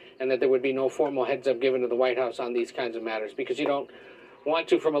teams, and that there would be no formal heads up given to the White House on these kinds of matters, because you don't want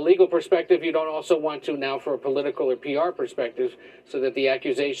to from a legal perspective. You don't also want to now for a political or PR perspective, so that the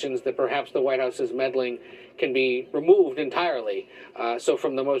accusations that perhaps the White House is meddling can be removed entirely. So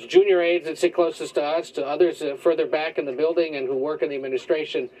from the most junior aides that sit closest to us to others further back in the building and who work in the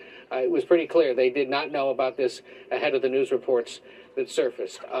administration, it was pretty clear they did not know about this ahead of the news reports that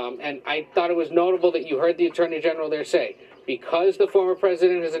surfaced. And I thought it was notable that you heard the Attorney General there say, because the former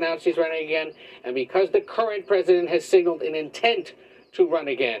president has announced he's running again, and because the current president has signaled an intent to run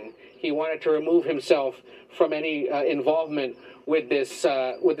again, he wanted to remove himself from any involvement with this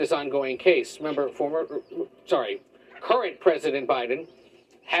ongoing case. Remember, current President Biden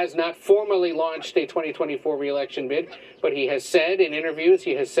has not formally launched a 2024 reelection bid, but he has said in interviews,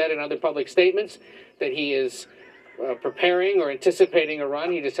 he has said in other public statements that he is preparing or anticipating a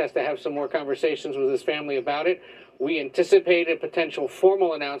run. He just has to have some more conversations with his family about it. We anticipate a potential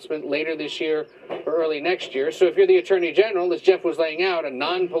formal announcement later this year or early next year. So if you're the Attorney General, as Jeff was laying out, a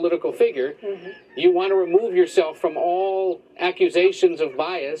non-political figure, you want to remove yourself from all accusations of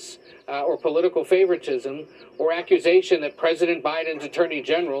bias or political favoritism, or accusation that President Biden's Attorney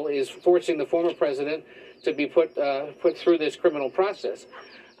General is forcing the former president to be put through this criminal process.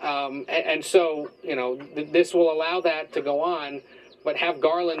 And so, you know, this will allow that to go on, but have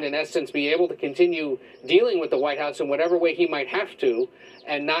Garland, in essence, be able to continue dealing with the White House in whatever way he might have to,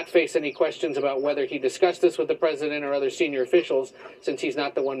 and not face any questions about whether he discussed this with the president or other senior officials, since he's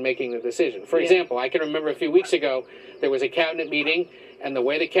not the one making the decision. For example, I can remember a few weeks ago, there was a cabinet meeting, and the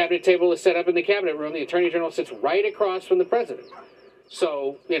way the cabinet table is set up in the cabinet room, the Attorney General sits right across from the president.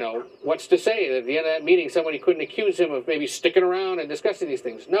 So, you know, what's to say that at the end of that meeting, somebody couldn't accuse him of maybe sticking around and discussing these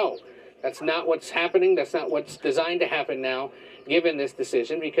things? No, that's not what's happening. That's not what's designed to happen now, given this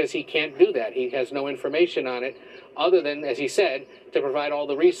decision, because he can't do that. He has no information on it other than, as he said, to provide all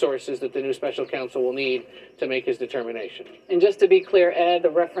the resources that the new special counsel will need to make his determination. And just to be clear, Ed, the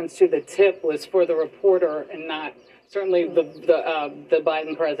reference to the tip was for the reporter and not certainly the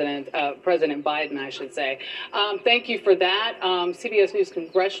Biden President Biden, I should say. Thank you for that. CBS News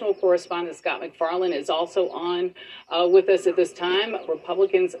congressional correspondent Scott MacFarlane is also on with us at this time.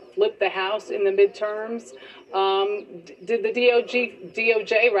 Republicans flipped the House in the midterms. Did the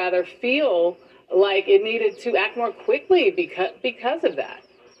DOJ feel like it needed to act more quickly because of that?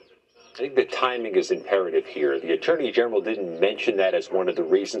 I think the timing is imperative here. The Attorney General didn't mention that as one of the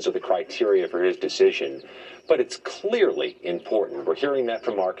reasons or the criteria for his decision, but it's clearly important. We're hearing that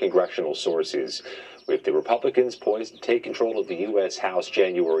from our congressional sources. With the Republicans poised to take control of the U.S. House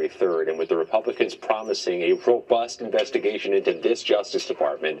January 3rd, and with the Republicans promising a robust investigation into this Justice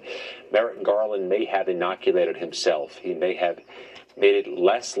Department, Merrick Garland may have inoculated himself. He may have made it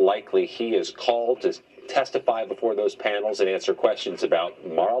less likely he is called to testify before those panels and answer questions about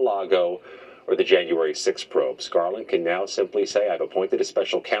Mar-a-Lago or the January 6th probes. Garland can now simply say, I've appointed a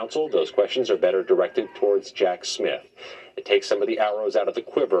special counsel. Those questions are better directed towards Jack Smith. It takes some of the arrows out of the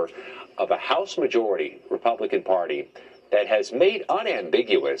quiver of a House majority Republican Party that has made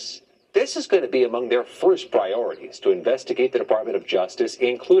unambiguous this is going to be among their first priorities, to investigate the Department of Justice,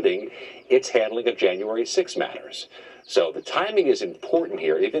 including its handling of January 6 matters. So the timing is important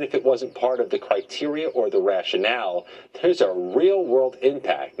here. Even if it wasn't part of the criteria or the rationale, there's a real-world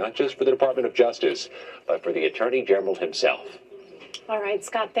impact, not just for the Department of Justice, but for the Attorney General himself. All right,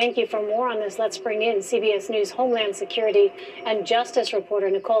 Scott, thank you. For more on this, let's bring in CBS News Homeland Security and Justice reporter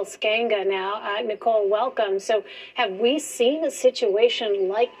Nicole Sganga now. Nicole, welcome. So have we seen a situation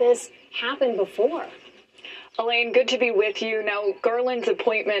like this happen before? Elaine, good to be with you. Now, Garland's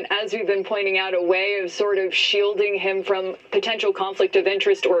appointment, as we've been pointing out, a way of sort of shielding him from potential conflict of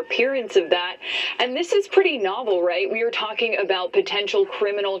interest or appearance of that. And this is pretty novel, right? We are talking about potential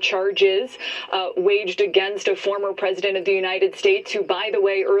criminal charges waged against a former president of the United States who, by the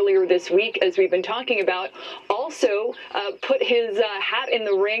way, earlier this week, as we've been talking about, also put his hat in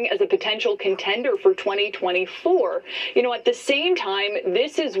the ring as a potential contender for 2024. You know, at the same time,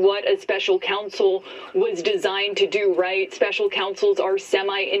 this is what a special counsel was designed to do, right? Special counsels are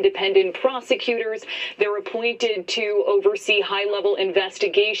semi-independent prosecutors. They're appointed to oversee high-level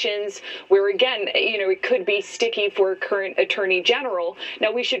investigations where, again, you know, it could be sticky for a current attorney general.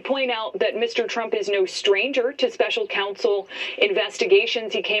 Now, we should point out that Mr. Trump is no stranger to special counsel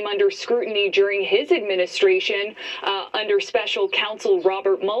investigations. He came under scrutiny during his administration under special counsel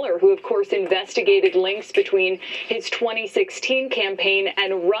Robert Mueller, who, of course, investigated links between his 2016 campaign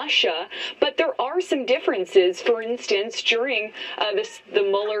and Russia. But there are some differences instances. For instance, during the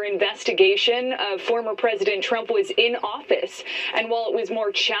Mueller investigation, former President Trump was in office. And while it was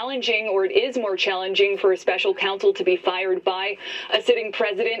more challenging, or it is more challenging, for a special counsel to be fired by a sitting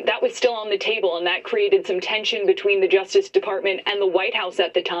president, that was still on the table, and that created some tension between the Justice Department and the White House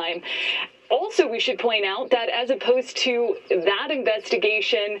at the time. Also, we should point out that as opposed to that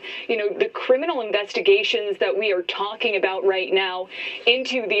investigation, the criminal investigations that we are talking about right now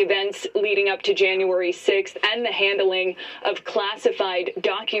into the events leading up to January 6th and the handling of classified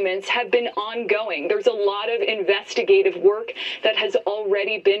documents have been ongoing. There's a lot of investigative work that has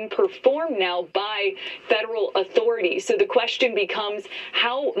already been performed now by federal authorities. So the question becomes,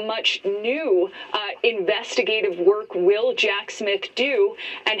 how much new investigative work will Jack Smith do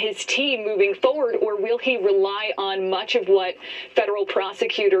and his team moving forward, or will he rely on much of what federal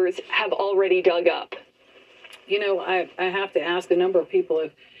prosecutors have already dug up? I have to ask, a number of people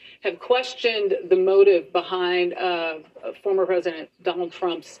have questioned the motive behind former President Donald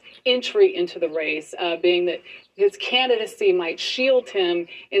Trump's entry into the race, being that his candidacy might shield him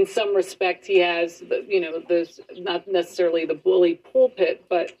in some respect. He has, not necessarily the bully pulpit,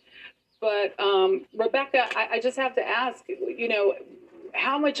 but Rebecca, I just have to ask,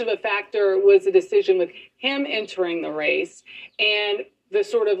 how much of a factor was the decision with him entering the race and the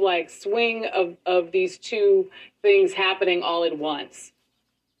sort of like swing of these two things happening all at once?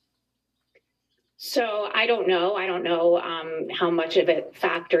 So I don't know. How much of it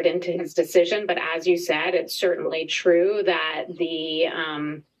factored into his decision. But as you said, it's certainly true that the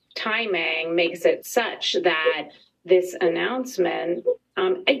timing makes it such that this announcement,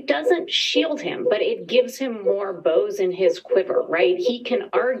 it doesn't shield him, but it gives him more bows in his quiver, right? He can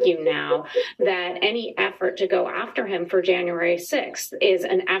argue now that any effort to go after him for January 6th is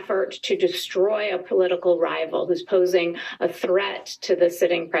an effort to destroy a political rival who's posing a threat to the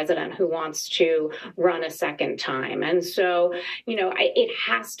sitting president who wants to run a second time. And so, it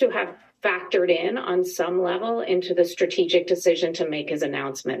has to have factored in on some level into the strategic decision to make his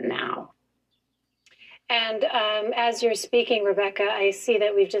announcement now. And as you're speaking, Rebecca, I see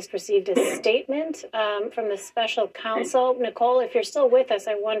that we've just received a statement from the special counsel. Nicole, if you're still with us,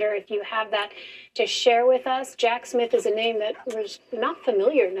 I wonder if you have that to share with us. Jack Smith is a name that was not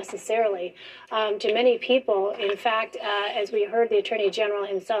familiar necessarily to many people. In fact, as we heard the Attorney General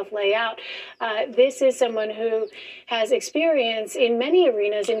himself lay out, this is someone who has experience in many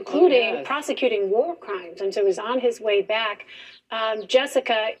arenas, including prosecuting war crimes, and so is on his way back.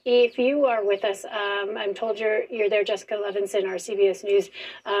 Jessica, if you are with us, I'm told you're there, Jessica Levinson, our CBS News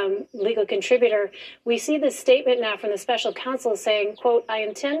legal contributor. We see this statement now from the special counsel saying, quote, "I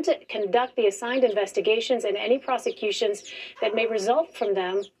intend to conduct the assigned investigations and any prosecutions that may result from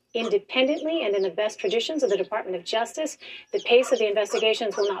them independently and in the best traditions of the Department of Justice. The pace of the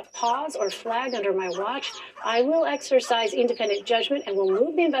investigations will not pause or flag under my watch. I will exercise independent judgment and will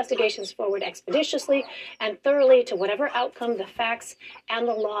move the investigations forward expeditiously and thoroughly to whatever outcome the facts and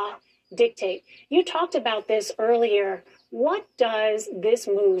the law dictate." You talked about this earlier. What does this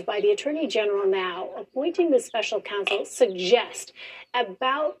move by the Attorney General now, appointing the special counsel, suggest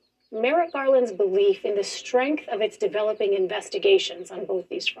about Merrick Garland's belief in the strength of its developing investigations on both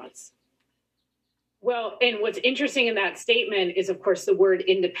these fronts? Well, and what's interesting in that statement is, of course, the word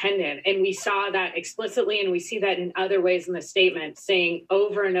independent. And we saw that explicitly, and we see that in other ways in the statement, saying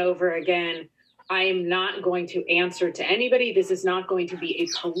over and over again, I am not going to answer to anybody. This is not going to be a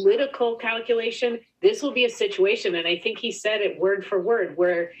political calculation. This will be a situation, and I think he said it word for word,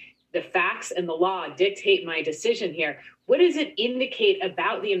 where the facts and the law dictate my decision here. What does it indicate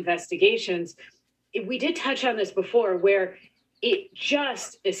about the investigations? We did touch on this before, where it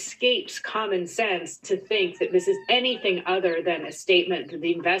just escapes common sense to think that this is anything other than a statement that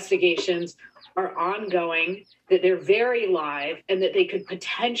the investigations are ongoing, that they're very live, and that they could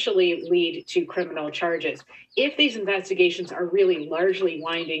potentially lead to criminal charges. If these investigations are really largely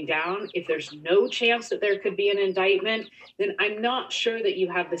winding down, if there's no chance that there could be an indictment, then I'm not sure that you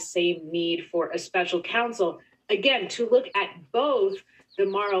have the same need for a special counsel, again, to look at both the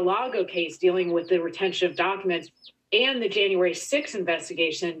Mar-a-Lago case dealing with the retention of documents and the January 6th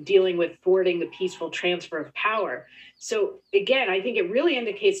investigation dealing with thwarting the peaceful transfer of power. So again, I think it really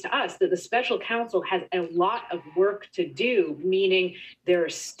indicates to us that the special counsel has a lot of work to do, meaning there are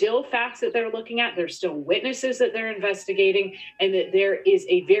still facts that they're looking at, there's still witnesses that they're investigating, and that there is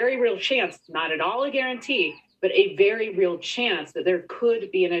a very real chance, not at all a guarantee, but a very real chance that there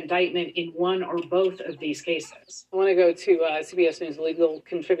could be an indictment in one or both of these cases. I want to go to CBS News legal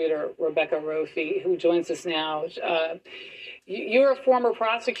contributor Rebecca Rofi, who joins us now. You're a former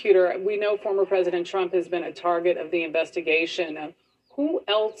prosecutor. We know former President Trump has been a target of the investigation. Who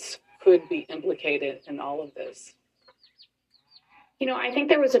else could be implicated in all of this? You know, I think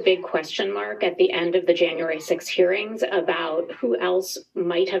there was a big question mark at the end of the January 6 hearings about who else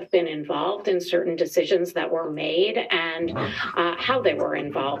might have been involved in certain decisions that were made and how they were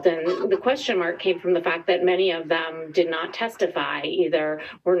involved. And the question mark came from the fact that many of them did not testify, either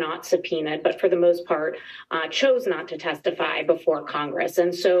were not subpoenaed, but for the most part chose not to testify before Congress.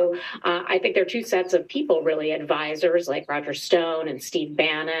 And so I think there are two sets of people, really, advisors like Roger Stone and Steve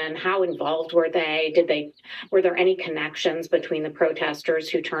Bannon. How involved were they? Were there any connections between the protesters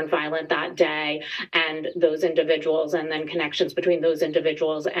who turned violent that day and those individuals, and then connections between those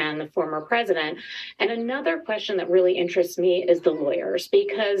individuals and the former president? And another question that really interests me is the lawyers,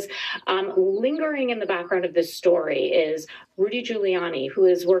 because lingering in the background of this story is Rudy Giuliani, who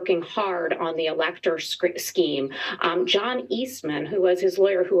is working hard on the elector scheme, John Eastman, who was his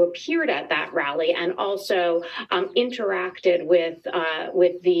lawyer, who appeared at that rally and also interacted with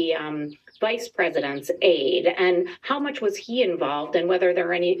the vice president's aide, and how much was he involved, and whether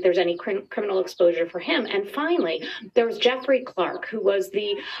there's any criminal exposure for him. And finally, there was Jeffrey Clark, who was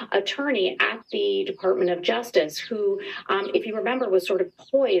the attorney at the Department of Justice, who, if you remember, was sort of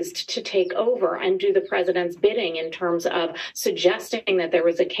poised to take over and do the president's bidding in terms of suggesting that there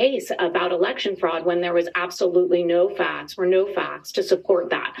was a case about election fraud when there was absolutely no facts to support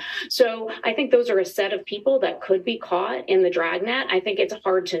that. So I think those are a set of people that could be caught in the dragnet. I think it's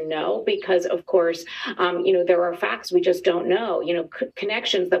hard to know because, of course, there are facts we just don't know,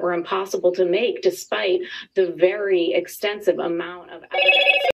 connections that were impossible to make despite the very extensive amount of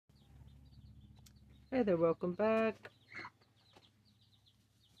evidence. Hey there, welcome back.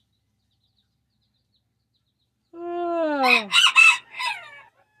 Oh.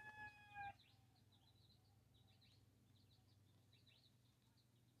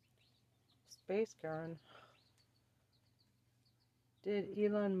 Space Karen. Did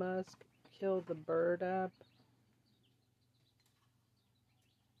Elon Musk kill the Bird app?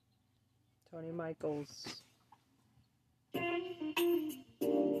 Tony Michaels.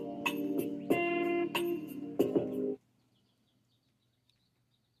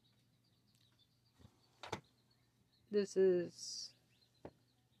 This is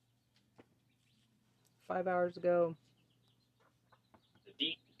 5 hours ago.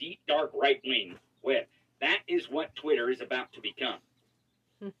 The deep, dark right-wing web. That is what Twitter is about to become.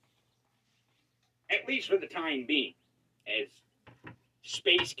 At least for the time being, as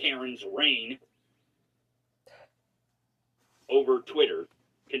Space Karen's reign over Twitter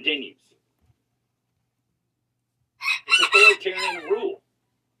continues. It's authoritarian rule.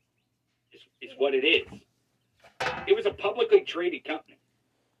 It's what it is. It was a publicly traded company.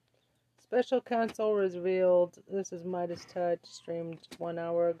 Special counsel revealed, this is Midas Touch, streamed 1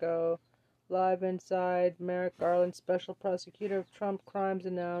 hour ago. Live inside Merrick Garland, special prosecutor of Trump crimes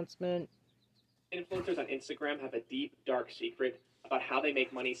announcement. Influencers on Instagram have a deep, dark secret about how they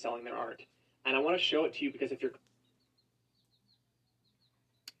make money selling their art. And I want to show it to you because if you're...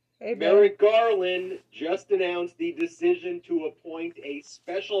 Hey, Merrick Garland just announced the decision to appoint a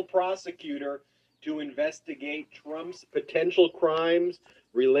special prosecutor to investigate Trump's potential crimes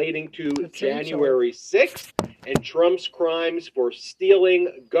relating to January 6th and Trump's crimes for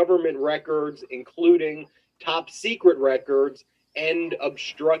stealing government records, including top secret records, and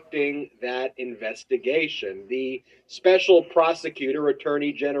obstructing that investigation. The special prosecutor,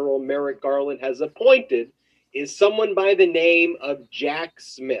 Attorney General Merrick Garland, has appointed is someone by the name of Jack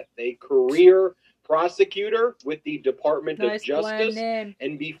Smith, a career prosecutor with the Department of Justice.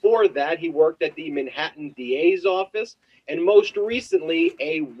 And before that, he worked at the Manhattan DA's office, and most recently,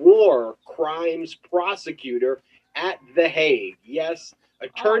 a war crimes prosecutor at The Hague. Yes,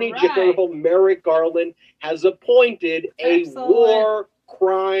 Attorney General Merrick Garland has appointed a war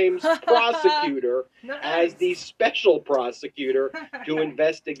crimes prosecutor as the special prosecutor to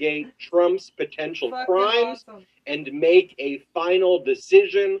investigate Trump's potential crimes and make a final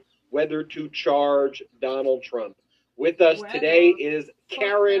decision whether to charge Donald Trump. With us today is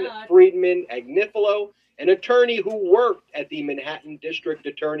Karen Friedman Agnifilo, an attorney who worked at the Manhattan District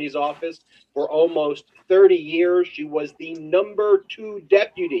Attorney's Office for almost 30 years. She was the number 2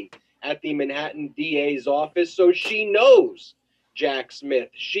 deputy at the Manhattan DA's office, so she knows Jack Smith.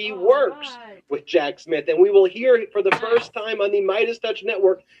 She works with Jack Smith, and we will hear it for the first time on the Midas Touch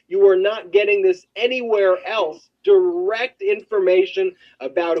Network. You are not getting this anywhere else. Direct information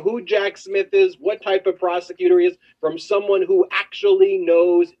about who Jack Smith is, what type of prosecutor he is, from someone who actually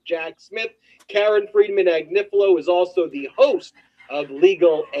knows Jack Smith. Karen Friedman Agnifilo is also the host of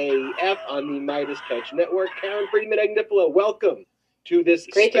Legal AF on the Midas Touch Network. Karen Friedman Agnifilo, welcome to this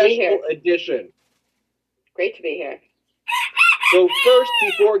special edition. Great to be here. So first,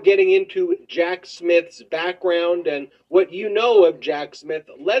 before getting into Jack Smith's background and what you know of Jack Smith,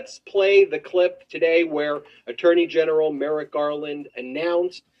 let's play the clip today where Attorney General Merrick Garland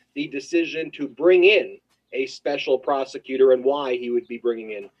announced the decision to bring in a special prosecutor and why he would be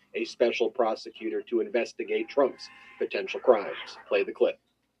bringing in a special prosecutor to investigate Trump's potential crimes. Play the clip.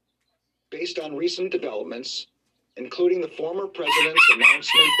 Based on recent developments, including the former president's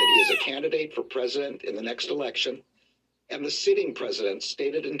announcement that he is a candidate for president in the next election, and the sitting president's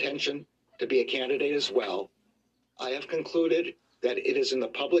stated intention to be a candidate as well, I have concluded that it is in the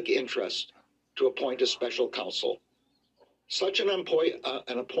public interest to appoint a special counsel. Such an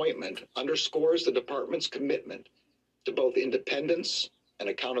appointment underscores the department's commitment to both independence and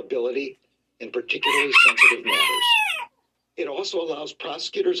accountability in particularly sensitive matters. It also allows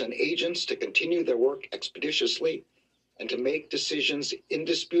prosecutors and agents to continue their work expeditiously and to make decisions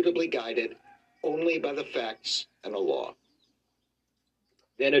indisputably guided only by the facts and the law.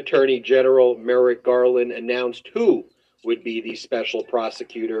 Then Attorney General Merrick Garland announced who would be the special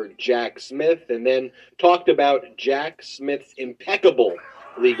prosecutor, Jack Smith, and then talked about Jack Smith's impeccable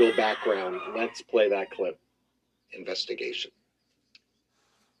legal background. Let's play that clip. Investigation.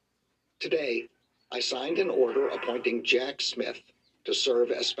 Today, I signed an order appointing Jack Smith to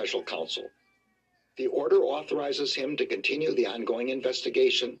serve as special counsel. The order authorizes him to continue the ongoing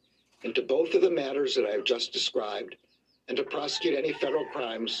investigation into both of the matters that I have just described and to prosecute any federal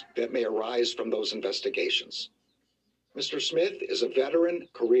crimes that may arise from those investigations. Mr. Smith is a veteran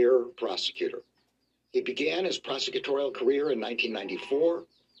career prosecutor. He began his prosecutorial career in 1994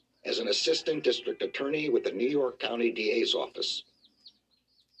 as an assistant district attorney with the New York County DA's office.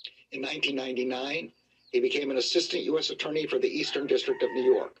 In 1999, he became an assistant U.S. attorney for the Eastern District of New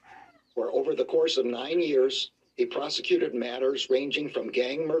York, where over the course of 9 years, he prosecuted matters ranging from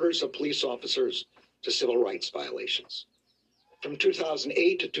gang murders of police officers to civil rights violations. From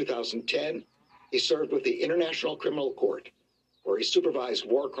 2008 to 2010, he served with the International Criminal Court, where he supervised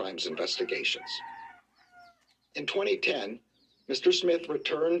war crimes investigations. In 2010, Mr. Smith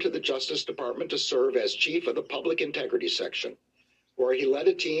returned to the Justice Department to serve as chief of the Public Integrity Section, where he led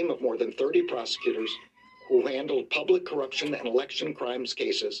a team of more than 30 prosecutors who handled public corruption and election crimes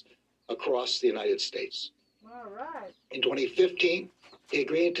cases across the United States. All right. In 2015, he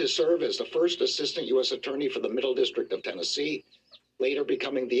agreed to serve as the first assistant U.S. attorney for the Middle District of Tennessee, later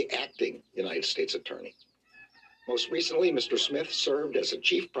becoming the acting United States attorney. Most recently, Mr. Smith served as a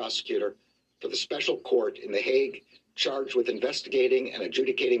chief prosecutor for the special court in The Hague, charged with investigating and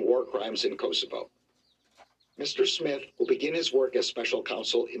adjudicating war crimes in Kosovo. Mr. Smith will begin his work as special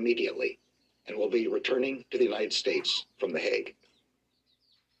counsel immediately and will be returning to the United States from The Hague.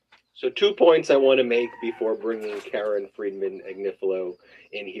 So 2 points I want to make before bringing Karen Friedman Agnifilo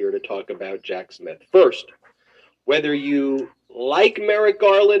in here to talk about Jack Smith. First, whether you like Merrick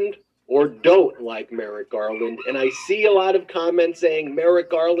Garland or don't like Merrick Garland, and I see a lot of comments saying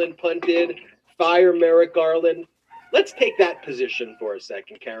Merrick Garland punted, fire Merrick Garland. Let's take that position for a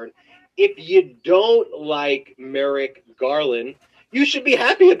second, Karen. If you don't like Merrick Garland, you should be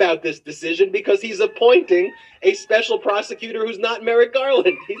happy about this decision because he's appointing a special prosecutor who's not Merrick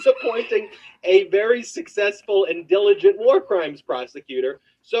Garland. He's appointing a very successful and diligent war crimes prosecutor.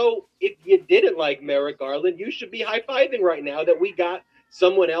 So if you didn't like Merrick Garland, you should be high-fiving right now that we got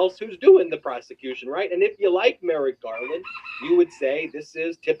someone else who's doing the prosecution, right? And if you like Merrick Garland, you would say this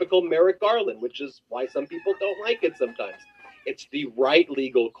is typical Merrick Garland, which is why some people don't like it sometimes. It's the right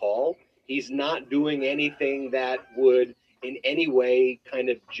legal call. He's not doing anything that would in any way kind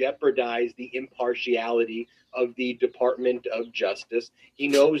of jeopardize the impartiality of the Department of Justice. He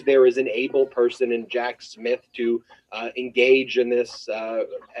knows there is an able person in Jack Smith to engage in this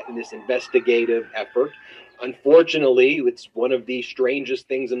investigative effort. Unfortunately, it's one of the strangest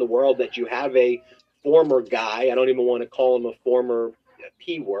things in the world that you have a former guy, I don't even want to call him a former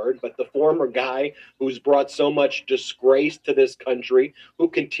P word, but the former guy who's brought so much disgrace to this country, who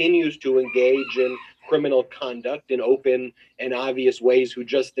continues to engage in criminal conduct in open and obvious ways, who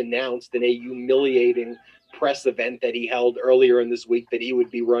just announced in a humiliating press event that he held earlier in this week that he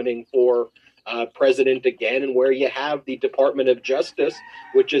would be running for president again, and where you have the Department of Justice,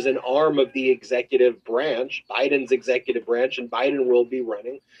 which is an arm of the executive branch, Biden's executive branch, and Biden will be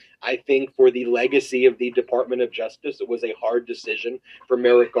running. I think for the legacy of the Department of Justice, it was a hard decision for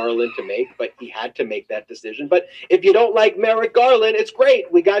Merrick Garland to make, but he had to make that decision. But if you don't like Merrick Garland, it's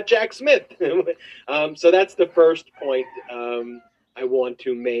great. We got Jack Smith. So that's the first point I want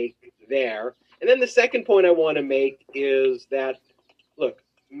to make there. And then the second point I want to make is that, look,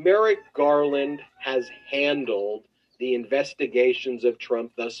 Merrick Garland has handled the investigations of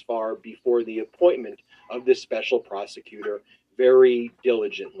Trump thus far before the appointment of this special prosecutor very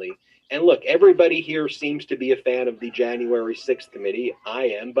diligently. And look, everybody here seems to be a fan of the January 6th committee. I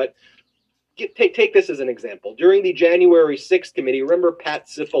am, but take this as an example. During the January 6th committee, remember Pat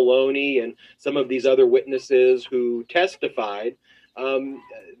Cipollone and some of these other witnesses who testified,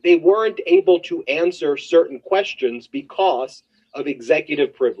 they weren't able to answer certain questions because of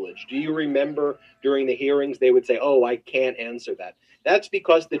executive privilege. Do you remember during the hearings they would say, oh, I can't answer that? That's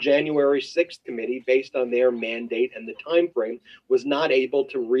because the January 6th committee, based on their mandate and the time frame, was not able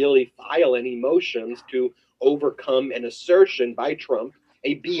to really file any motions to overcome an assertion by Trump,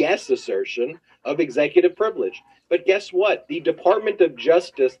 a BS assertion of executive privilege. But guess what? The Department of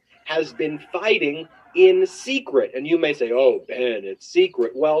Justice has been fighting in secret. And you may say, oh, Ben, it's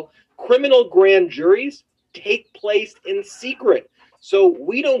secret. Well, criminal grand juries take place in secret. So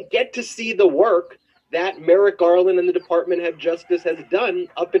we don't get to see the work that Merrick Garland and the Department of Justice has done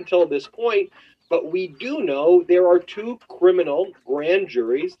up until this point. But we do know there are 2 criminal grand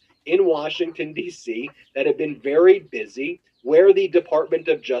juries in Washington, D.C. that have been very busy, where the Department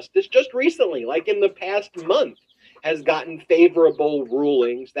of Justice just recently, like in the past month, has gotten favorable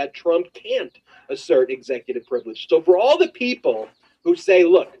rulings that Trump can't assert executive privilege. So for all the people who say,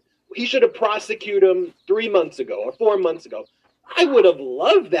 look, he should have prosecuted him 3 months ago or 4 months ago, I would have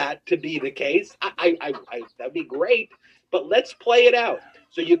loved that to be the case. That'd be great. But let's play it out.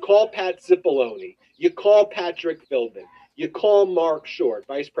 So you call Pat Cipollone, you call Patrick Philbin, you call Mark Short,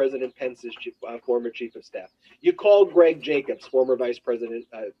 Vice President Pence's former chief of staff. You call Greg Jacobs, former Vice President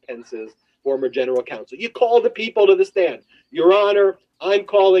Pence's former general counsel. You call the people to the stand. Your Honor, I'm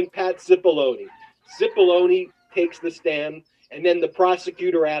calling Pat Cipollone. Cipollone takes the stand, and then the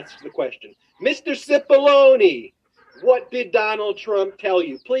prosecutor asks the question, Mr. Cipollone, what did Donald Trump tell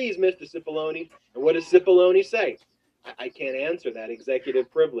you? Please, Mr. Cipollone. And what does Cipollone say? I can't answer that,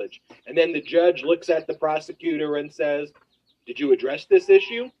 executive privilege. And then the judge looks at the prosecutor and says, did you address this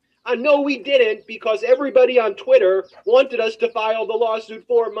issue? No, we didn't, because everybody on Twitter wanted us to file the lawsuit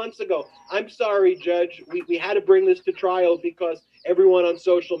 4 months ago. I'm sorry, Judge. We had to bring this to trial because everyone on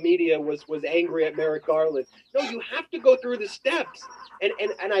social media was angry at Merrick Garland. No, you have to go through the steps.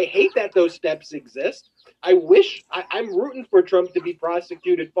 And I hate that those steps exist. I'm rooting for Trump to be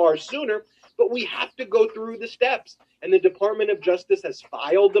prosecuted far sooner, but we have to go through the steps. And the Department of Justice has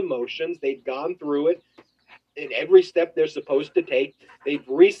filed the motions. They've gone through it in every step they're supposed to take. They've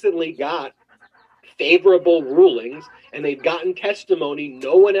recently got favorable rulings, and they've gotten testimony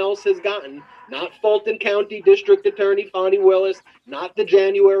no one else has gotten, not Fulton County District Attorney Fani Willis, not the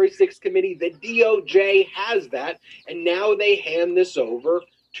January 6th committee. The DOJ has that, and now they hand this over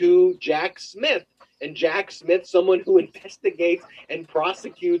to Jack Smith. And Jack Smith, someone who investigates and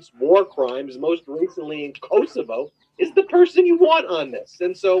prosecutes war crimes, most recently in Kosovo, is the person you want on this.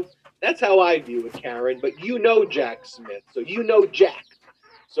 And so that's how I view it, Karen. But you know Jack Smith, so you know Jack.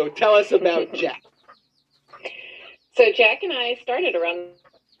 So tell us about Jack. So Jack and I started around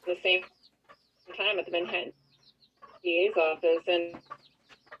the same time at the Manhattan DA's office, and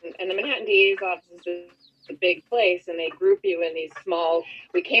the Manhattan DA's office is a big place, and they group you in these small.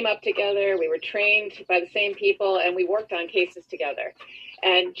 We came up together, we were trained by the same people, and we worked on cases together.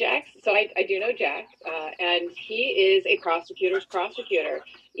 And Jack, so I do know Jack, and he is a prosecutor's prosecutor.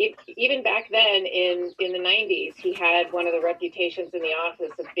 Even back then in the 90s, he had one of the reputations in the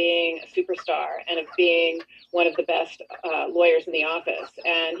office of being a superstar and of being one of the best lawyers in the office.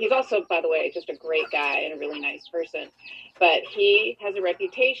 And he's also, by the way, just a great guy and a really nice person. But he has a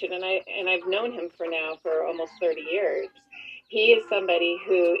reputation, and I've known him for almost 30 years. He is somebody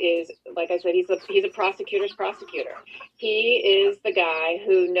who is, like I said, he's a prosecutor's prosecutor. He is the guy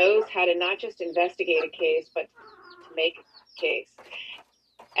who knows how to not just investigate a case, but to make a case.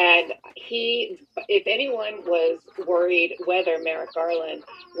 And if anyone was worried whether Merrick Garland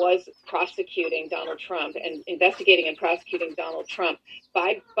was prosecuting Donald Trump and investigating and prosecuting Donald Trump,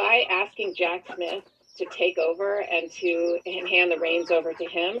 by asking Jack Smith to take over and to hand the reins over to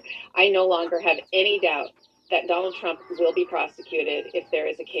him, I no longer have any doubt that Donald Trump will be prosecuted if there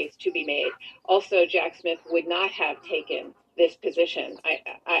is a case to be made. Also, Jack Smith would not have taken this position.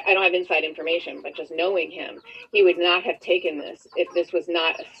 I don't have inside information, but just knowing him, he would not have taken this if this was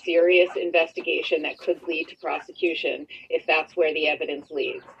not a serious investigation that could lead to prosecution, if that's where the evidence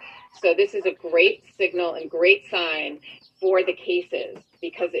leads. So this is a great signal and great sign for the cases,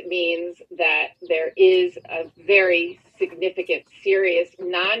 because it means that there is a very significant, serious,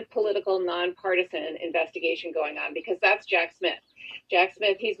 non-political, non-partisan investigation going on, because that's Jack Smith. Jack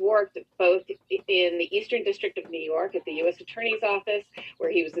Smith, he's worked both in the Eastern District of New York at the U.S. Attorney's Office,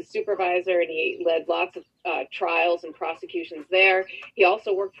 where he was the supervisor and he led lots of trials and prosecutions there. He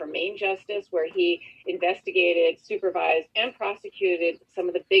also worked for Maine Justice, where he investigated, supervised, and prosecuted some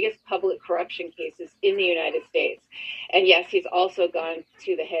of the biggest public corruption cases in the United States. And yes, he's also gone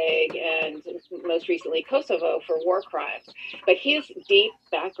to The Hague and most recently Kosovo for war crimes. But his deep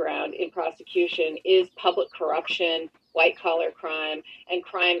background in prosecution is public corruption, white-collar crime, and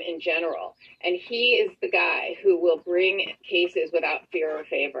crime in general. And he is the guy who will bring cases without fear or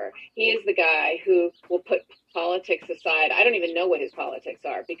favor. He is the guy who will put politics aside. I don't even know what his politics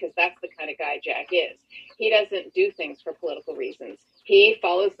are, because that's the kind of guy Jack is. He doesn't do things for political reasons. He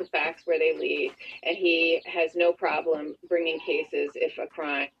follows the facts where they lead, and he has no problem bringing cases if a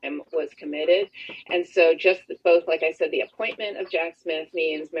crime was committed. And so just both, like I said, the appointment of Jack Smith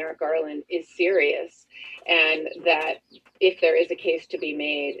means Merrick Garland is serious, and that if there is a case to be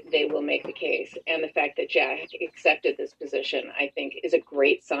made, they will make the case. And the fact that Jack accepted this position, I think, is a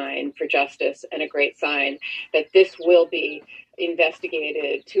great sign for justice and a great sign that this will be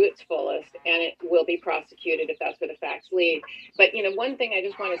investigated to its fullest, and it will be prosecuted if that's where the facts lead. But, you know, one thing I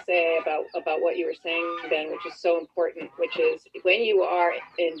just want to say about what you were saying, Ben, which is so important, which is when you are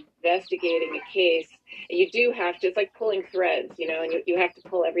investigating a case, you do have to, it's like pulling threads, you know, and you have to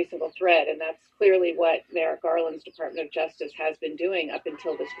pull every single thread. And that's clearly what Merrick Garland's Department of Justice has been doing up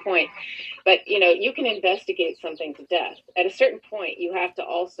until this point. But, you know, you can investigate something to death. At a certain point, you have to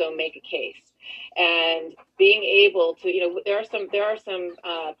also make a case. And being able to, you know, there are some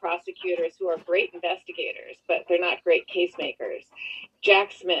prosecutors who are great investigators, but they're not great case makers.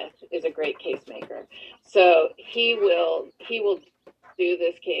 Jack Smith is a great case maker. So he will do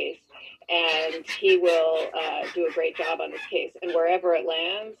this case, and he will do a great job on this case. And wherever it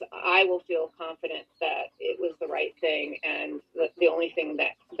lands, I will feel confident that it was the right thing and the only thing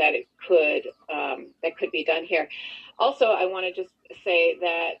that it could be done here. Also, I want to just say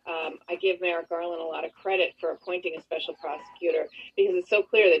that I give Merrick Garland a lot of credit for appointing a special prosecutor, because it's so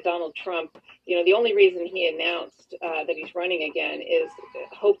clear that Donald Trump, you know, the only reason he announced that he's running again is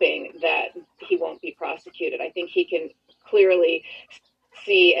hoping that he won't be prosecuted. I think he can clearly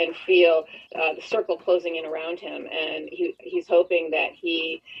see and feel the circle closing in around him, and he's hoping that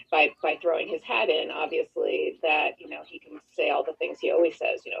he, by throwing his hat in, obviously, that, you know, he can say all the things he always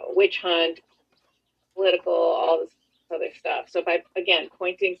says, you know, witch hunt, political, all this other stuff. So by, again,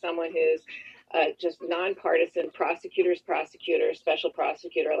 appointing someone who's just nonpartisan prosecutor, special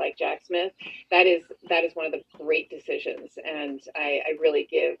prosecutor like Jack Smith, that is one of the great decisions. And I really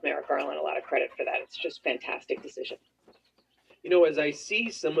give Merrick Garland a lot of credit for that. It's just a fantastic decision. You know, as I see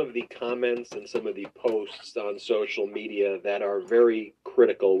some of the comments and some of the posts on social media that are very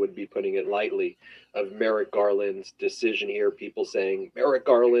critical, would be putting it lightly, of Merrick Garland's decision here, people saying Merrick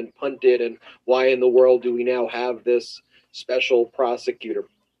Garland punted, and why in the world do we now have this special prosecutor?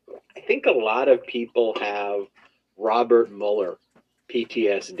 I think a lot of people have Robert Mueller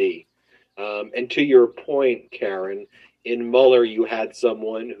PTSD. And to your point, Karen, in Mueller, you had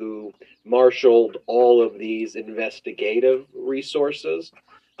someone who marshaled all of these investigative resources,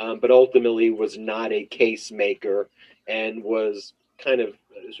 but ultimately was not a case maker and was kind of,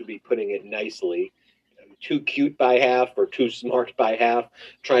 this would be putting it nicely, too cute by half or too smart by half,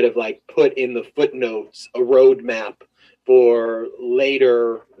 try to like put in the footnotes a roadmap for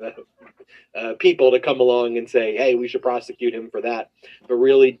later people to come along and say, hey, we should prosecute him for that, but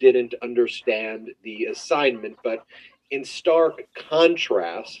really didn't understand the assignment. But in stark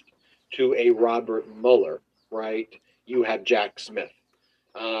contrast to a Robert Mueller, right, you have Jack Smith.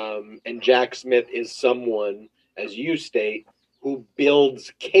 And Jack Smith is someone, as you state, who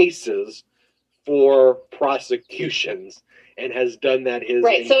builds cases for prosecutions and has done that his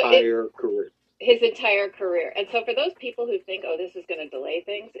entire career. His entire career. And so for those people who think, oh, this is going to delay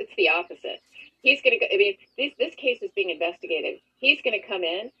things, it's the opposite. He's going to, I mean, this case is being investigated. He's going to come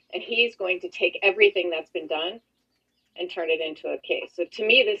in and he's going to take everything that's been done and turn it into a case. So to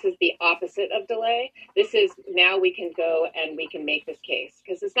me, this is the opposite of delay. This is now we can go and we can make this case.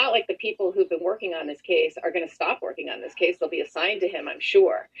 Because it's not like the people who've been working on this case are going to stop working on this case. They'll be assigned to him, I'm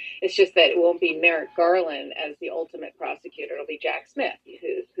sure. It's just that it won't be Merrick Garland as the ultimate prosecutor. It'll be Jack Smith,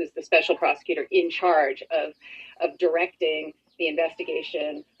 who's the special prosecutor in charge of directing the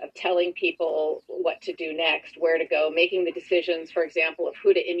investigation, of telling people what to do next, where to go, making the decisions, for example, of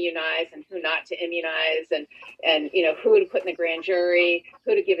who to immunize and who not to immunize, and you know, who to put in the grand jury,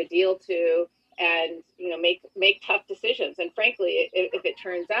 who to give a deal to, and you know, make tough decisions. And frankly, if it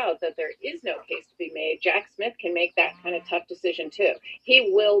turns out that there is no case to be made, Jack Smith can make that kind of tough decision too. He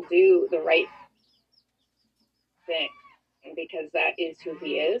will do the right thing. because that is who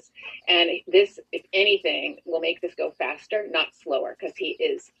he is. And this, if anything, will make this go faster, not slower, because he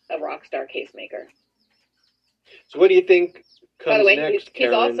is a rock star case maker. So what do you think By the comes way, next, he's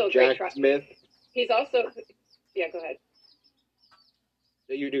Karen? also a great Jack Smith? He's also, yeah, go ahead.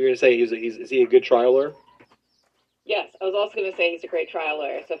 You're going to say is he a good trial lawyer? Yes, I was also going to say he's a great trial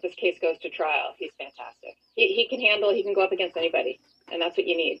lawyer. So if this case goes to trial, he's fantastic. He can go up against anybody, and that's what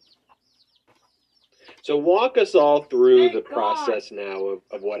you need. So walk us all through the process now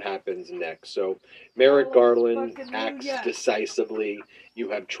of what happens next. So Merrick Garland acts decisively. You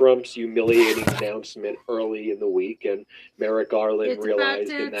have Trump's humiliating announcement early in the week, and Merrick Garland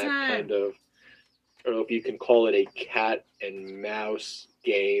realized in that kind of, I don't know if you can call it a cat and mouse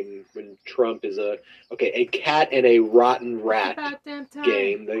game, when Trump is a cat and a rotten rat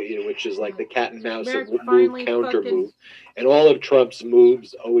game, which is like the cat and mouse of move, counter move. And all of Trump's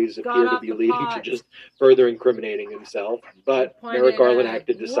moves always appear to be leading to just further incriminating himself. But Merrick Garland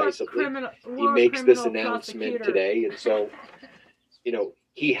acted decisively. He makes this announcement today. And so,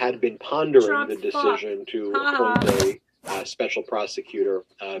 he had been pondering the decision to appoint a special prosecutor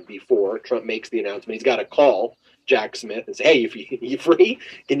before. Trump makes the announcement. He's got to call Jack Smith and say, hey, you free?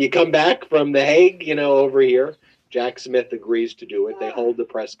 Can you come back from The Hague, over here? Jack Smith agrees to do it. They hold the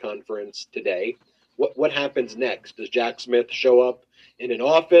press conference today. What happens next? Does Jack Smith show up in an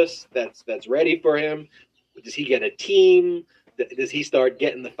office that's ready for him? Does he get a team? Does he start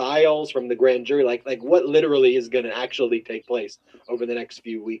getting the files from the grand jury? Like what literally is going to actually take place over the next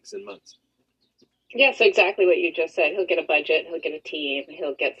few weeks and months? Yeah, so exactly what you just said. He'll get a budget, he'll get a team,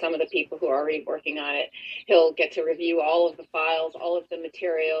 he'll get some of the people who are already working on it. He'll get to review all of the files, all of the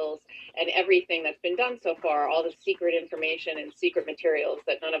materials, and everything that's been done so far, all the secret information and secret materials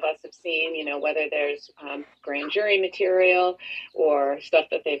that none of us have seen, whether there's grand jury material or stuff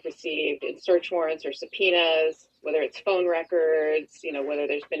that they've received in search warrants or subpoenas, whether it's phone records, whether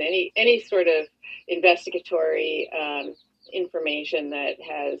there's been any sort of investigatory information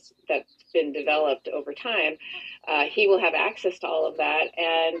that's been developed over time. He will have access to all of that,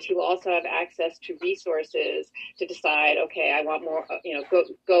 and he will also have access to resources to decide, okay, I want more,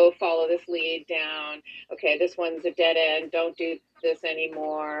 go follow this lead down. Okay, this one's a dead end. Don't do this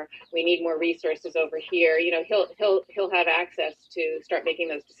anymore. We need more resources over here. He'll have access to start making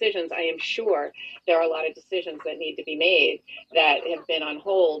those decisions. I am sure there are a lot of decisions that need to be made that have been on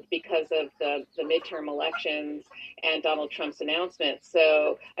hold because of the midterm elections and Donald Trump's announcement.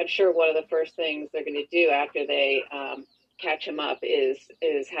 So I'm sure one of the first things they're going to do after they catch him up is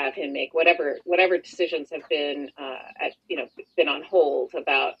have him make whatever decisions have been been on hold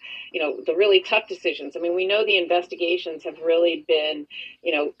about the really tough decisions. I mean, we know the investigations have really been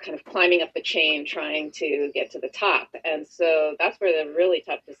kind of climbing up the chain trying to get to the top, and so that's where the really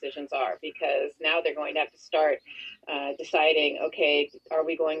tough decisions are, because now they're going to have to start deciding, okay, are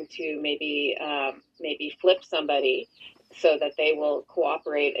we going to maybe flip somebody so that they will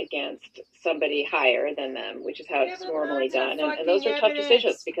cooperate against somebody higher than them, which is how it's normally done. And those are tough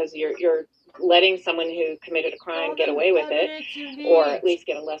decisions, because you're letting someone who committed a crime get away with it, or at least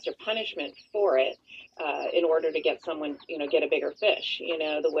get a lesser punishment for it, in order to get someone, get a bigger fish,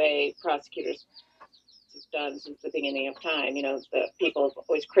 the way prosecutors done since the beginning of time. The people have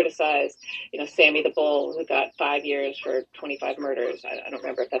always criticized, Sammy the Bull, who got 5 years for 25 murders. I don't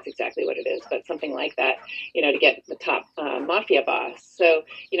remember if that's exactly what it is, but something like that, to get the top mafia boss. So,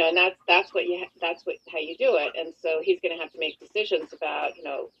 and that's how you do it. And so he's going to have to make decisions about,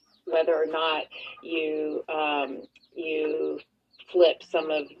 whether or not you flip some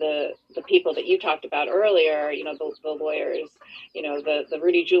of the people that you talked about earlier, the lawyers, the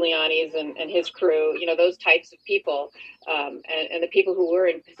Rudy Giuliani's and his crew, those types of people, and the people who were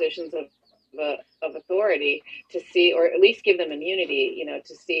in positions of authority, to see, or at least give them immunity,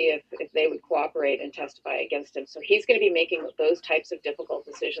 to see if they would cooperate and testify against him. So he's going to be making those types of difficult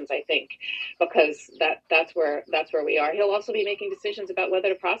decisions, I think, because that's where we are. He'll also be making decisions about whether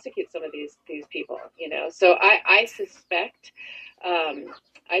to prosecute some of these people, So I suspect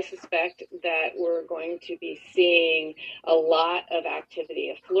that we're going to be seeing a lot of activity,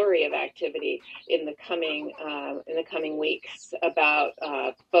 a flurry of activity in the coming weeks about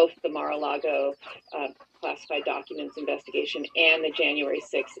both the Mar-a-Lago classified documents investigation and the January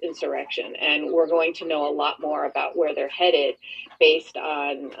 6th insurrection. And we're going to know a lot more about where they're headed based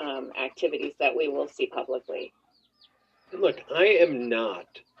on activities that we will see publicly. Look, I am not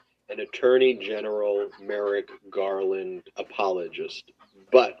an Attorney General Merrick Garland apologist,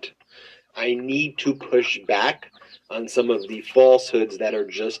 but I need to push back on some of the falsehoods that are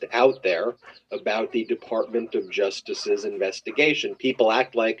just out there about the Department of Justice's investigation. People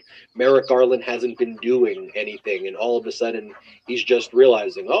act like Merrick Garland hasn't been doing anything, and all of a sudden he's just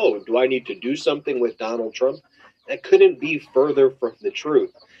realizing, oh, do I need to do something with Donald Trump? That couldn't be further from the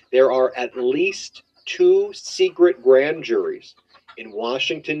truth. There are at least 2 secret grand juries in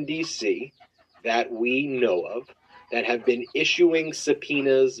Washington, D.C. that we know of that have been issuing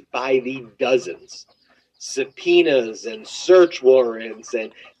subpoenas by the dozens. Subpoenas and search warrants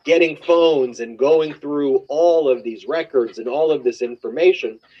and getting phones and going through all of these records and all of this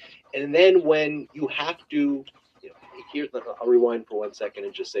information. And then when you have to, I'll rewind for 1 second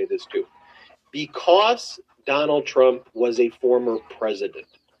and just say this too. Because Donald Trump was a former president,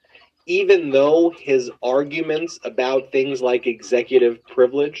 even though his arguments about things like executive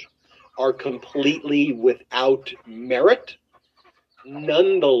privilege are completely without merit,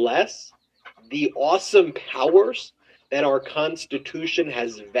 nonetheless, the awesome powers that our Constitution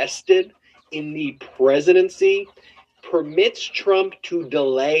has vested in the presidency permits Trump to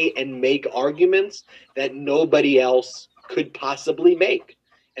delay and make arguments that nobody else could possibly make.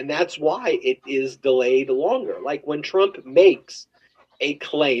 And that's why it is delayed longer. Like when Trump makes a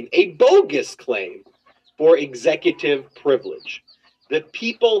claim, a bogus claim for executive privilege, the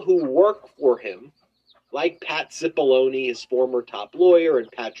people who work for him, like Pat Cipollone, his former top lawyer,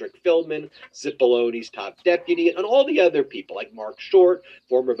 and Patrick Philbin, Cipollone's top deputy, and all the other people, like Mark Short,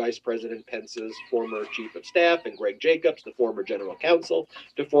 former Vice President Pence's former chief of staff, and Greg Jacobs, the former general counsel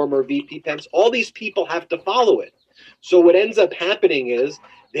to former VP Pence, all these people have to follow it. So what ends up happening is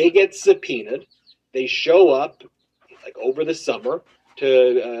they get subpoenaed, they show up like over the summer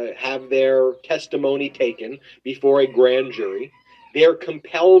to have their testimony taken before a grand jury. They're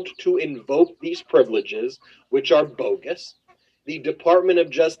compelled to invoke these privileges, which are bogus. The Department of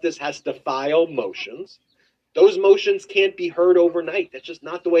Justice has to file motions. Those motions can't be heard overnight. That's just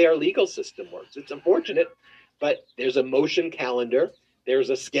not the way our legal system works. It's unfortunate, but there's a motion calendar. There's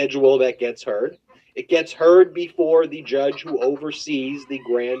a schedule that gets heard. It gets heard before the judge who oversees the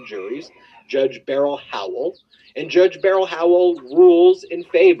grand juries, Judge Beryl Howell. And Judge Beryl Howell rules in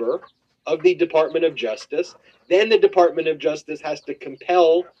favor of the Department of Justice. Then the Department of Justice has to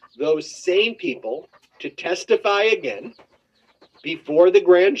compel those same people to testify again before the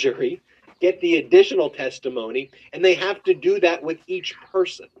grand jury, get the additional testimony, and they have to do that with each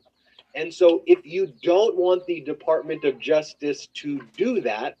person. And so if you don't want the Department of Justice to do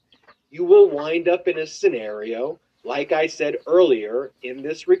that, you will wind up in a scenario, like I said earlier in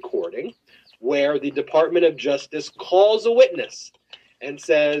this recording, where the Department of Justice calls a witness and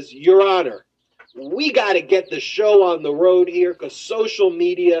says, Your Honor, we got to get the show on the road here because social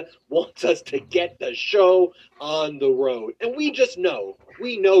media wants us to get the show on the road. And we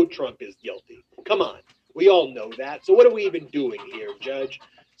know Trump is guilty. Come on. We all know that. So what are we even doing here, Judge?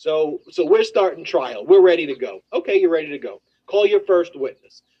 So we're starting trial. We're ready to go. Okay, you're ready to go. Call your first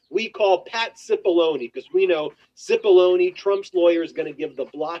witness. We call Pat Cipollone because we know Cipollone, Trump's lawyer, is going to give the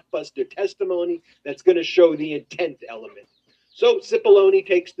blockbuster testimony that's going to show the intent element. So Cipollone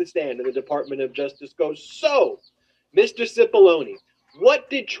takes the stand, and the Department of Justice goes, So, Mr. Cipollone, what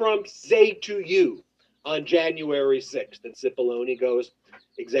did Trump say to you on January 6th? And Cipollone goes,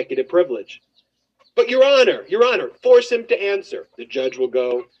 executive privilege. But Your Honor, force him to answer. The judge will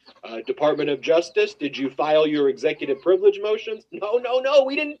go, Department of Justice, did you file your executive privilege motions? No,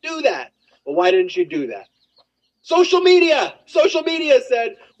 we didn't do that. Well, why didn't you do that? Social media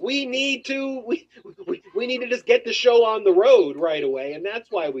said we need to just get the show on the road right away, and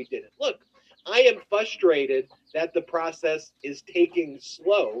that's why we did it. Look, I am frustrated that the process is taking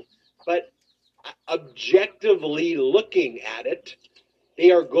slow, but objectively looking at it,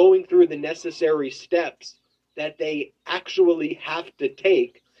 they are going through the necessary steps that they actually have to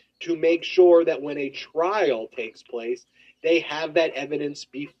take to make sure that when a trial takes place, they have that evidence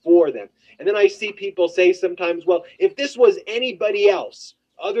before them. And then I see people say sometimes, well, if this was anybody else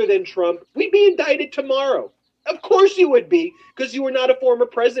other than Trump, we'd be indicted tomorrow. Of course you would be, because you were not a former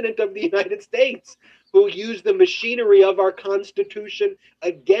president of the United States who used the machinery of our Constitution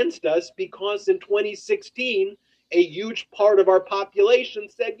against us because in 2016, a huge part of our population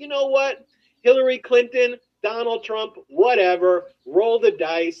said, you know what, Hillary Clinton, Donald Trump, whatever, roll the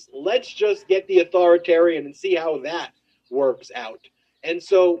dice. Let's just get the authoritarian and see how that works out. And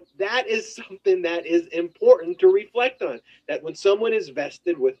so that is something that is important to reflect on, that when someone is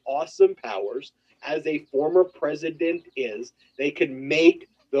vested with awesome powers, as a former president is, they can make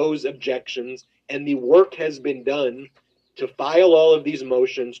those objections, and the work has been done to file all of these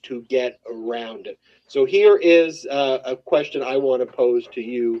motions to get around it. So here is a question I want to pose to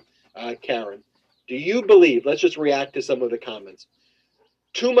you, Karen. Do you believe, let's just react to some of the comments,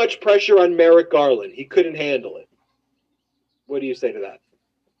 too much pressure on Merrick Garland, he couldn't handle it? What do you say to that?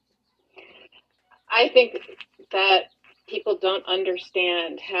 I think that people don't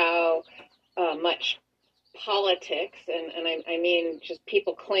understand how much politics, and I mean just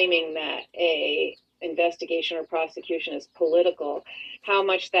people claiming that a investigation or prosecution is political, how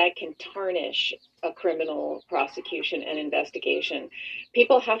much that can tarnish a criminal prosecution and investigation.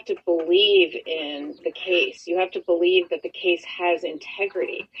 People have to believe in the case. You have to believe that the case has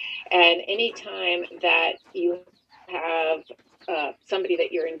integrity. And anytime that you have somebody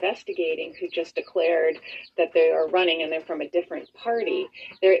that you're investigating who just declared that they are running and they're from a different party,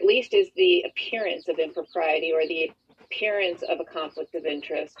 there at least is the appearance of impropriety or the appearance of a conflict of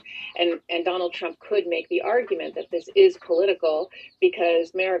interest. And Donald Trump could make the argument that this is political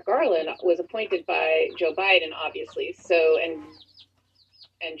because Merrick Garland was appointed by Joe Biden, obviously. So,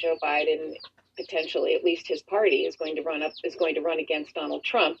 and Joe Biden potentially, at least his party, is going to run against Donald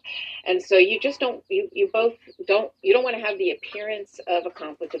Trump. And so you just don't want to have the appearance of a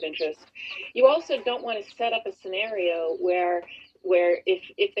conflict of interest. You also don't want to set up a scenario where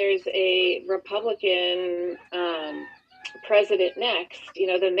if there's a Republican president next,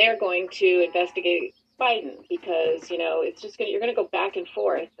 then they're going to investigate Biden because, it's just you're going to go back and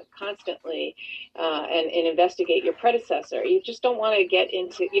forth constantly and investigate your predecessor. You just don't want to get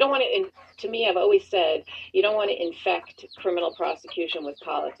into, you don't want to me, I've always said, you don't want to infect criminal prosecution with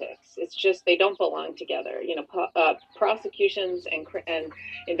politics. It's just, they don't belong together. Prosecutions and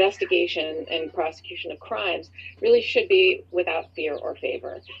investigation and prosecution of crimes really should be without fear or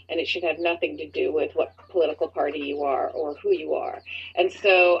favor. And it should have nothing to do with what political party you are or who you are. And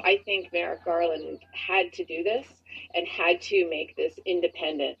so I think Merrick Garland had to do this and had to make this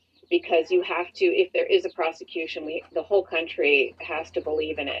independent, because you have to, if there is a prosecution, the whole country has to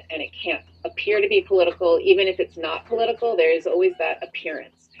believe in it, and it can't appear to be political. Even if it's not political, there is always that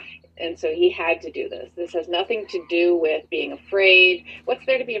appearance. And so he had to do this. This has nothing to do with being afraid. What's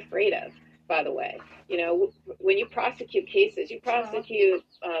there to be afraid of, by the way? When you prosecute cases, you prosecute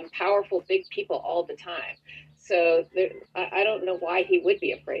powerful, big people all the time. So I don't know why he would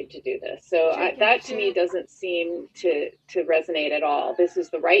be afraid to do this. So that to me doesn't seem to resonate at all. This is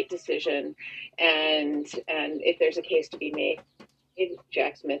the right decision, and if there's a case to be made,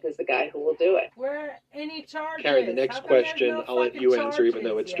 Jack Smith is the guy who will do it. Where any charges? Karen, the next question I'll let you answer, even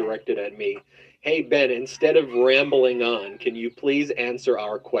though it's directed at me. Hey, Ben, instead of rambling on, can you please answer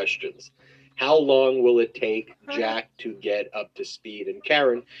our questions? How long will it take Jack to get up to speed? And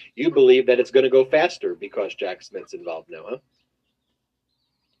Karen, you believe that it's going to go faster because Jack Smith's involved now, huh?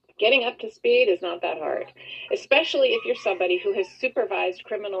 Getting up to speed is not that hard, especially if you're somebody who has supervised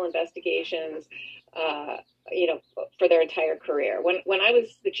criminal investigations, for their entire career. When I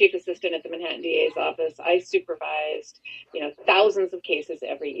was the chief assistant at the Manhattan DA's office, I supervised, thousands of cases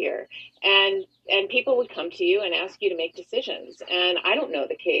every year. And people would come to you and ask you to make decisions. And I don't know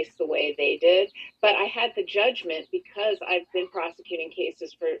the case the way they did, but I had the judgment, because I've been prosecuting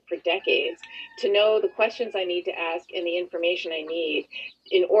cases for decades, to know the questions I need to ask and the information I need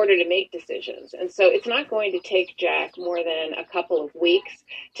in order to make decisions. And so it's not going to take Jack more than a couple of weeks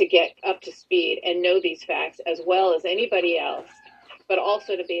to get up to speed and know these facts as well as anybody else, but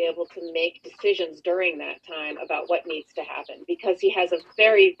also to be able to make decisions during that time about what needs to happen, because he has a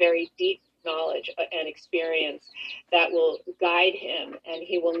very, very deep knowledge and experience that will guide him, and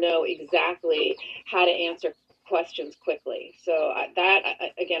he will know exactly how to answer questions quickly. So that,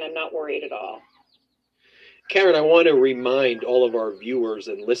 again, I'm not worried at all. Karen, I want to remind all of our viewers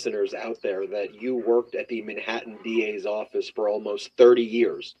and listeners out there that you worked at the Manhattan DA's office for almost 30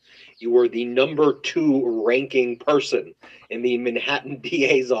 years. You were the number 2 ranking person in the Manhattan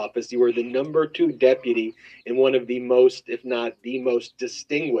DA's office. You were the number 2 deputy in one of the most, if not the most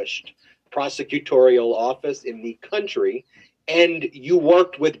distinguished prosecutorial office in the country, and you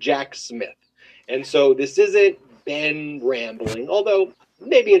worked with Jack Smith. And so this isn't Ben rambling, although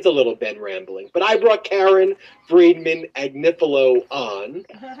maybe it's a little Ben rambling, but I brought Karen Friedman Agnifilo on,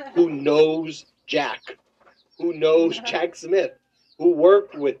 who knows Jack Smith, who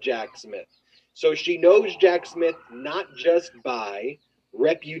worked with Jack Smith. So she knows Jack Smith not just by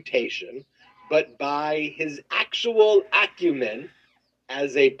reputation, but by his actual acumen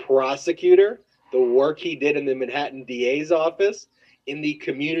as a prosecutor, the work he did in the Manhattan DA's office, in the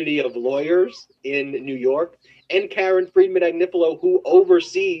community of lawyers in New York, and Karen Friedman Agnifilo, who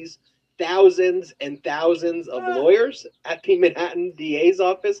oversees thousands and thousands of lawyers at the Manhattan DA's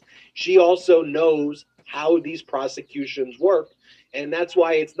office. She also knows how these prosecutions work And that's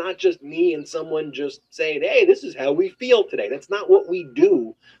why it's not just me and someone just saying, hey, this is how we feel today. That's not what we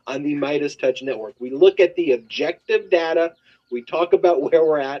do on the Midas Touch Network. We look at the objective data, we talk about where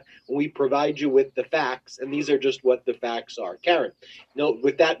we're at, and we provide you with the facts. And these are just what the facts are. Karen,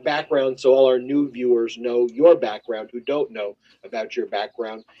 with that background, so all our new viewers know your background who don't know about your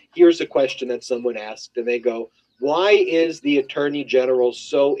background, here's a question that someone asked, and they go, why is the Attorney General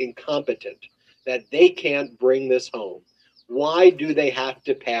so incompetent that they can't bring this home? Why do they have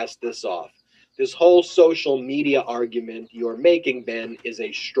to pass this off? This whole social media argument you're making, Ben, is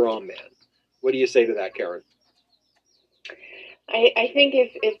a straw man. What do you say to that, Karen? I think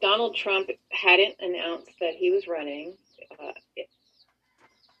if Donald Trump hadn't announced that he was running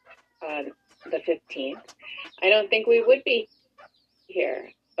on the 15th, I don't think we would be here.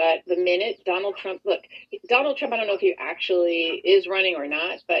 But the minute Donald Trump, I don't know if he actually is running or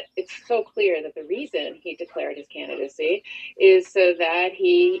not, but it's so clear that the reason he declared his candidacy is so that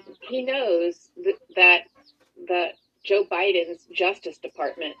he knows that Joe Biden's Justice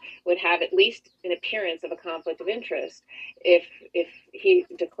Department would have at least an appearance of a conflict of interest if he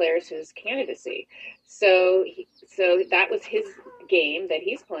declares his candidacy. So that was his game that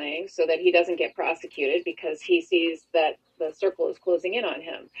he's playing so that he doesn't get prosecuted because he sees that the circle is closing in on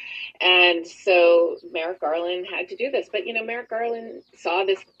him. And so Merrick Garland had to do this. But, Merrick Garland saw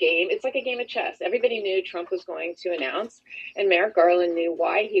this game. It's like a game of chess. Everybody knew Trump was going to announce, and Merrick Garland knew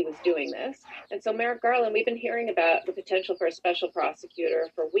why he was doing this. And so Merrick Garland, we've been hearing about the potential for a special prosecutor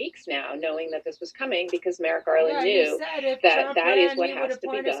for weeks now, knowing that this was coming because Merrick Garland knew that that is what has to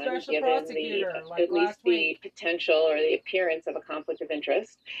be done given at least the potential or the appearance of a conflict of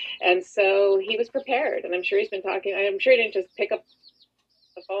interest. And so he was prepared. And I'm sure he's been talking. I'm sure he didn't just pick up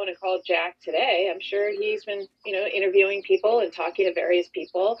the phone and call Jack today. I'm sure he's been, interviewing people and talking to various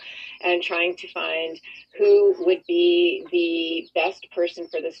people and trying to find who would be the best person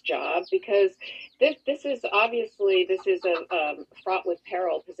for this job, because this is a fraught with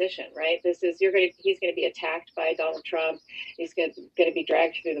peril position, right? He's going to be attacked by Donald Trump. He's going to be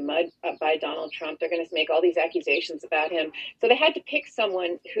dragged through the mud by Donald Trump. They're going to make all these accusations about him. So they had to pick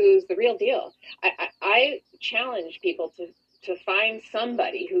someone who's the real deal. I challenge people to find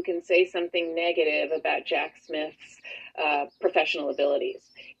somebody who can say something negative about Jack Smith's professional abilities.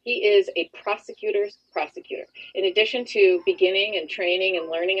 He is a prosecutor's prosecutor. In addition to beginning and training and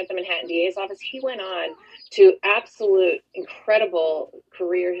learning at the Manhattan DA's office, he went on to absolute incredible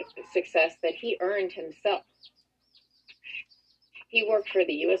career success that he earned himself. He worked for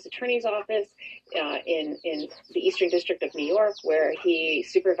the U.S. Attorney's Office in the Eastern District of New York, where he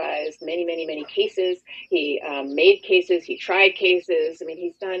supervised many, many, many cases. He made cases. He tried cases. I mean,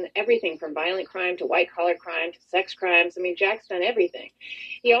 he's done everything from violent crime to white-collar crime to sex crimes. I mean, Jack's done everything.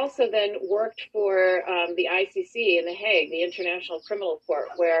 He also then worked for the ICC in The Hague, the International Criminal Court,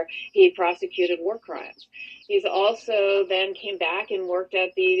 where he prosecuted war crimes. He's also then came back and worked at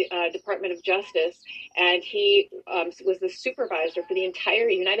the Department of Justice, and he was the supervisor for the entire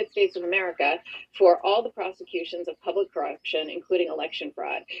United States of America for all the prosecutions of public corruption, including election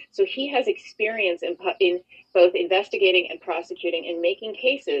fraud. So he has experience in both investigating and prosecuting and making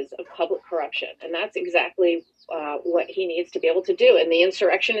cases of public corruption, and that's exactly what he needs to be able to do. And the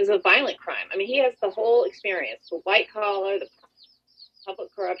insurrection is a violent crime. I mean, he has the whole experience, the white collar, the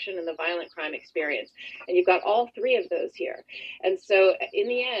public corruption, and the violent crime experience. And you've got all three of those here. And so in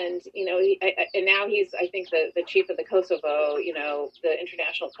the end, and now he's, I think, the chief of the Kosovo, the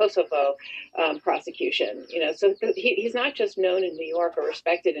International Kosovo prosecution, so he's not just known in New York or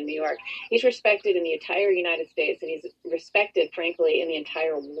respected in New York. He's respected in the entire United States, and he's respected, frankly, in the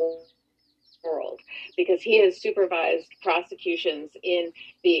entire world, because he has supervised prosecutions in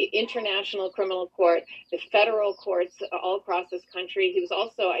the International Criminal Court, the federal courts all across this country. He was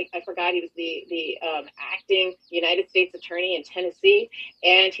also, I forgot, he was the acting United States attorney in Tennessee,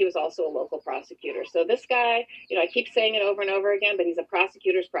 and he was also a local prosecutor. So this guy, I keep saying it over and over again, but he's a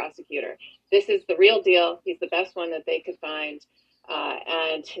prosecutor's prosecutor. This is the real deal. He's the best one that they could find,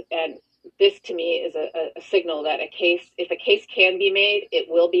 and this, to me, is a signal that if a case can be made, it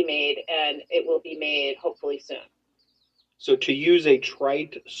will be made, and it will be made hopefully soon. So to use a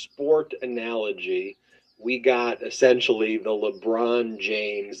trite sport analogy, we got essentially the LeBron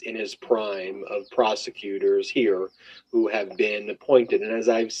James in his prime of prosecutors here who have been appointed. And as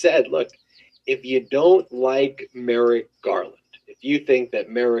I've said, look, if you don't like Merrick Garland, if you think that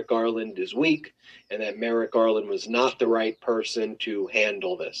Merrick Garland is weak and that Merrick Garland was not the right person to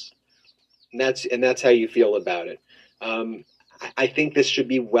handle this, and that's how you feel about it. I think this should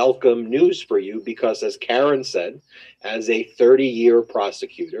be welcome news for you because, as Karen said, as a 30-year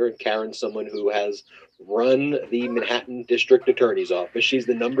prosecutor, and Karen's someone who has run the Manhattan District Attorney's Office. She's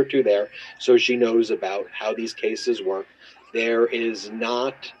the number 2 there, so she knows about how these cases work. There is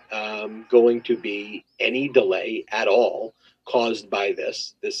not going to be any delay at all caused by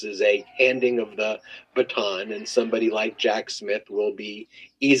this. This is a handing of the baton, and somebody like Jack Smith will be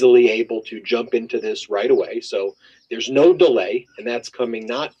easily able to jump into this right away. So there's no delay, and that's coming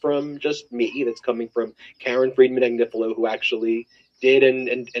not from just me. That's coming from Karen Friedman-Agnifilo, who actually did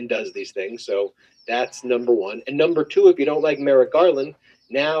and does these things. So that's number 1. And number 2, if you don't like Merrick Garland,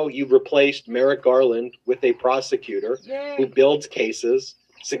 now you've replaced Merrick Garland with a prosecutor who builds cases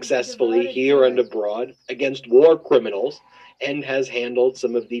successfully here and abroad against war criminals and has handled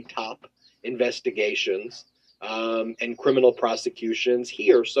some of the top investigations and criminal prosecutions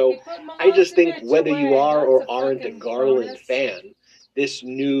here. So I just think whether you are or aren't a Garland fan, this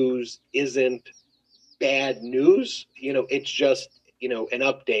news isn't bad news. You know, it's just, you know, an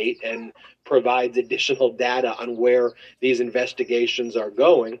update and provides additional data on where these investigations are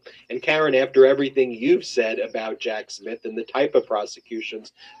going. And Karen, after everything you've said about Jack Smith and the type of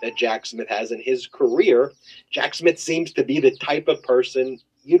prosecutions that Jack Smith has in his career, Jack Smith seems to be the type of person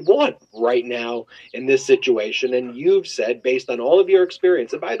you'd want right now in this situation. And you've said, based on all of your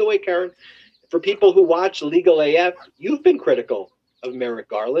experience, and by the way, Karen, for people who watch Legal AF, you've been critical of Merrick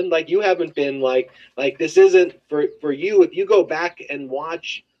Garland. Like, you haven't been like this isn't for you. If you go back and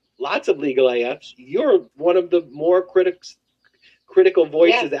watch lots of Legal AFs, you're one of the more critical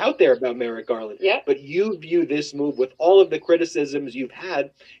voices out there about Merrick Garland. Yeah. But you view this move, with all of the criticisms you've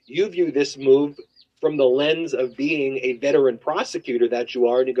had, you view this move from the lens of being a veteran prosecutor that you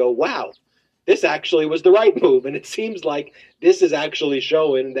are, and you go, wow, this actually was the right move. And it seems like this is actually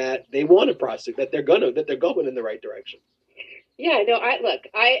showing that they want to prosecute, that they're going in the right direction. Yeah, no,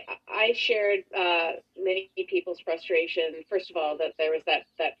 I shared many people's frustration. First of all, that there was that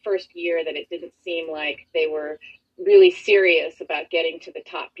first year that it didn't seem like they were really serious about getting to the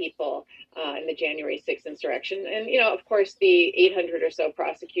top people in the January 6th insurrection. And, you know, of course, the 800 or so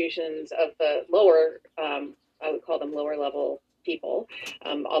prosecutions of the lower, I would call them lower level people,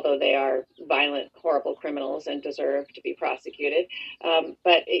 although they are violent, horrible criminals and deserve to be prosecuted.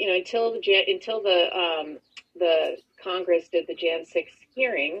 But, you know, until the Congress did the Jan 6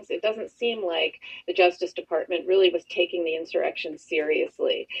 hearings, it doesn't seem like the Justice Department really was taking the insurrection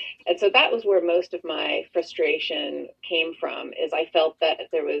seriously. And so that was where most of my frustration came from, is I felt that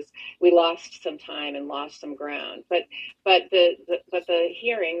we lost some time and lost some ground. But the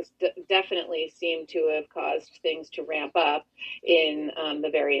hearings definitely seem to have caused things to ramp up in the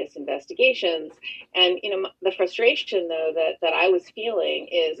various investigations. And, you know, the frustration, though, that I was feeling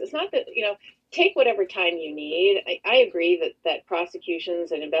is, it's not that, you know, take whatever time you need. I agree that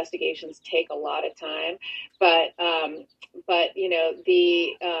prosecutions and investigations take a lot of time, but you know,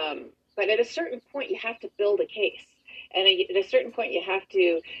 but at a certain point you have to build a case, and at a certain point you have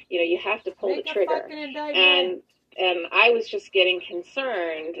to pull the trigger. And I was just getting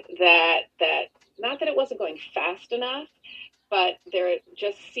concerned that not that it wasn't going fast enough, but there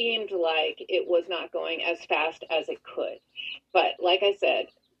just seemed like it was not going as fast as it could. But like I said,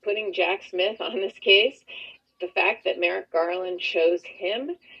 putting Jack Smith on this case, the fact that Merrick Garland chose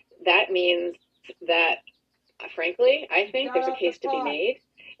him, that means that, frankly, I think there's a case to be made,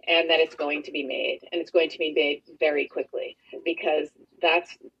 and that it's going to be made, and it's going to be made very quickly, because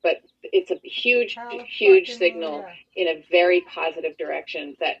but it's a huge signal in a very positive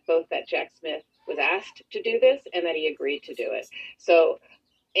direction that Jack Smith was asked to do this and that he agreed to do it. So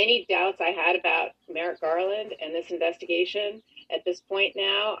any doubts I had about Merrick Garland and this investigation, at this point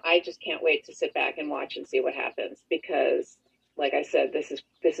now, I just can't wait to sit back and watch and see what happens, because, like I said, this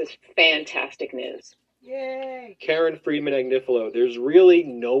is fantastic news. Yay! Karen Friedman-Agnifilo, there's really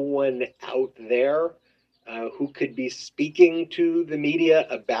no one out there who could be speaking to the media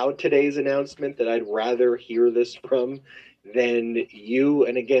about today's announcement that I'd rather hear this from than you.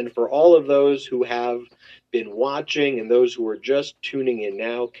 And again, for all of those who have been watching and those who are just tuning in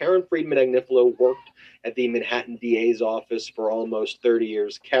now, Karen Friedman-Agnifilo worked at the Manhattan DA's office for almost 30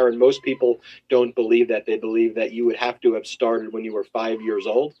 years. Karen, most people don't believe that. They believe that you would have to have started when you were 5 years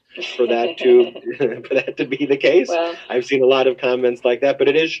old for that to be the case. Well, I've seen a lot of comments like that, but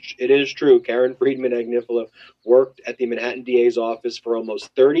it is true. Karen Friedman-Agnifilo worked at the Manhattan DA's office for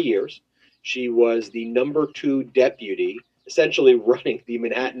almost 30 years. She was the number 2 deputy, essentially running the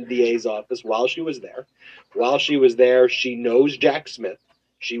Manhattan DA's office while she was there. While she was there, she knows Jack Smith.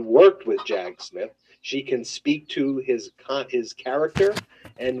 She worked with Jack Smith. She can speak to his character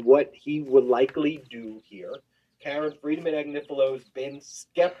and what he would likely do here. Karen Friedman-Agnifilo has been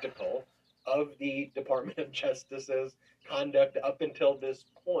skeptical of the Department of Justice's conduct up until this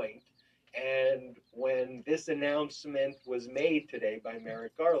point. And when this announcement was made today by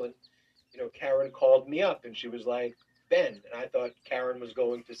Merrick Garland, Karen called me up and she was like, Ben, and I thought Karen was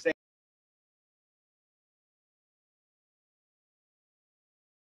going to say,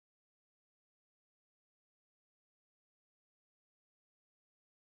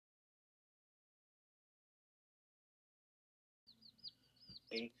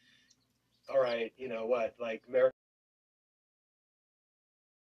 all right, you know what, like Merrick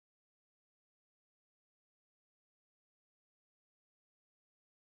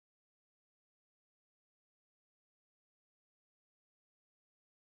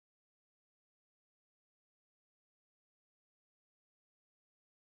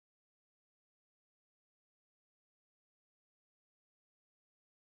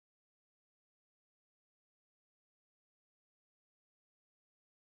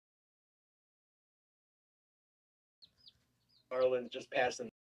Garland just passing.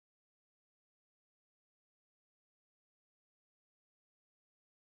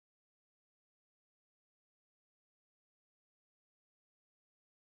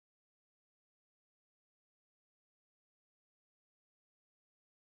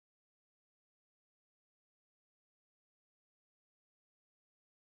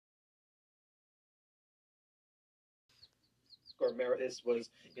 Or this was,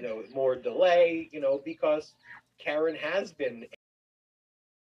 more delay, because Karen has been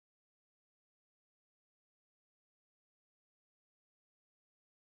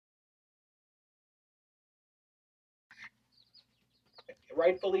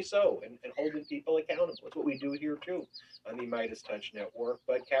rightfully so, and holding people accountable. It's what we do here too on the Midas Touch Network.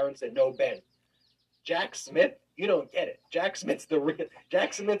 But Karen said, "No, Ben, Jack Smith, you don't get it. Jack Smith's the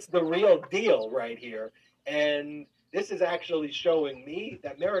real deal right here." And this is actually showing me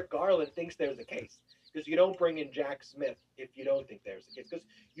that Merrick Garland thinks there's a case, because you don't bring in Jack Smith if you don't think there's a case, because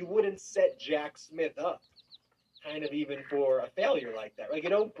you wouldn't set Jack Smith up kind of even for a failure like that. Like, you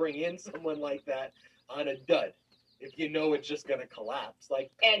don't bring in someone like that on a dud if you know it's just going to collapse.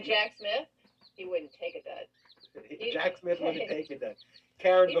 And Jack Smith, he wouldn't take a dud. Jack Smith wouldn't take a dud.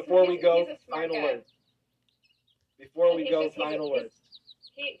 Karen, before we go, final words. Before we go, final words.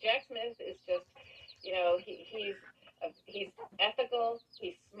 Jack Smith is just, he's ethical,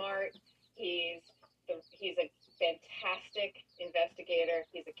 he's smart, he's a fantastic investigator,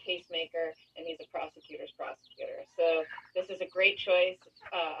 he's a case maker, and he's a prosecutor's prosecutor. So this is a great choice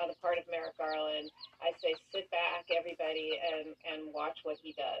on the part of Merrick Garland. I say sit back, everybody, and watch what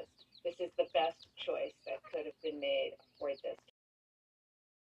he does. This is the best choice that could have been made for this.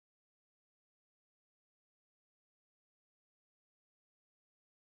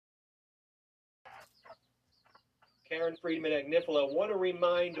 Karen Friedman-Agnifilo, want to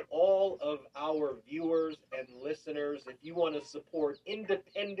remind all of our viewers and listeners, if you want to support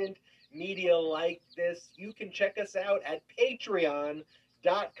independent media like this, you can check us out at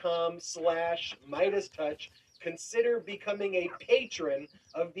patreon.com/MidasTouch. Consider becoming a patron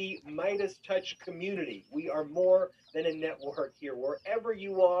of the Midas Touch community. We are more than a network here. Wherever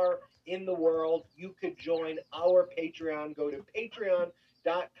you are in the world, you could join our Patreon. Go to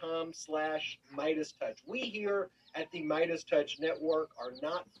patreon.com/MidasTouch. We here at the Midas Touch Network are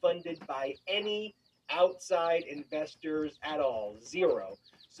not funded by any outside investors at all. Zero.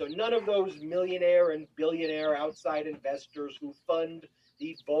 So none of those millionaire and billionaire outside investors who fund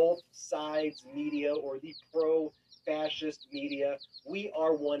the both sides media or the pro-fascist media. We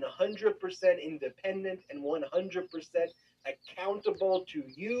are 100% independent and 100% accountable to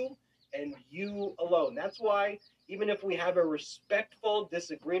you and you alone. That's why even if we have a respectful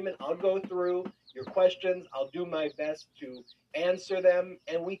disagreement, I'll go through your questions. I'll do my best to answer them,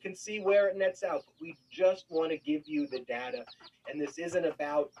 and we can see where it nets out. But we just want to give you the data, and this isn't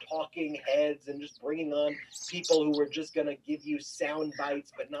about talking heads and just bringing on people who are just going to give you sound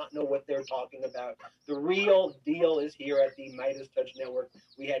bites but not know what they're talking about. The real deal is here at the Midas Touch Network.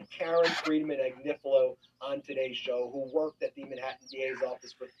 We had Karen Friedman-Agnifilo on today's show, who worked at the Manhattan DA's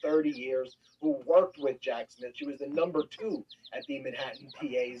office for 30 years, who worked with Jack Smith. She was the number 2 at the Manhattan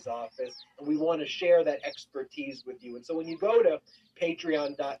DA's office, and we want to share that expertise with you. And so when you go to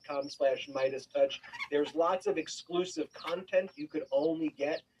patreon.com/MidasTouch, there's lots of exclusive content you could only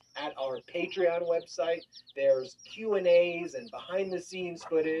get at our Patreon website. There's Q&As and behind-the-scenes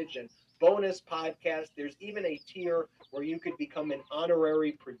footage and bonus podcasts. There's even a tier where you could become an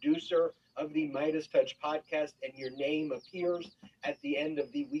honorary producer of the Midas Touch podcast, and your name appears at the end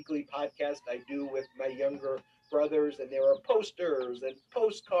of the weekly podcast I do with my younger Brothers, and there are posters and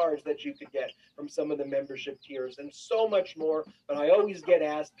postcards that you could get from some of the membership tiers and so much more. But I always get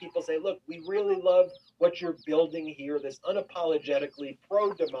asked, people say, look, we really love what you're building here, this unapologetically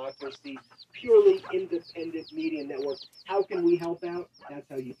pro-democracy, purely independent media network. How can we help out? That's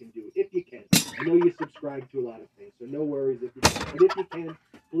how you can do it, if you can. I know you subscribe to a lot of things, so no worries if you can. But if you can,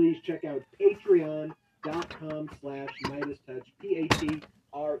 please check out patreon.com/MeidasTouch,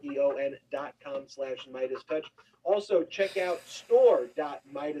 patreon.com/MeidasTouch. Also, check out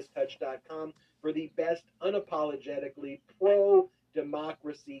store.MeidasTouch.com for the best unapologetically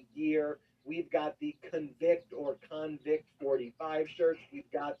pro-democracy gear. We've got the Convict or Convict 45 shirts.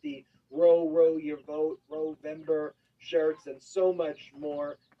 We've got the Row, Row Your Vote, Rowvember shirts, and so much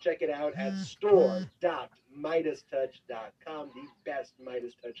more. Check it out at store.MeidasTouch.com, the best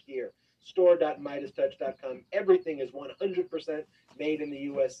Midas Touch gear. Store.MeidasTouch.com. Everything is 100% made in the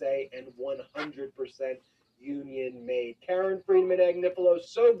USA and 100% union made. Karen Friedman Agnifilo,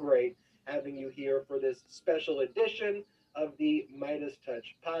 so great having you here for this special edition of the Midas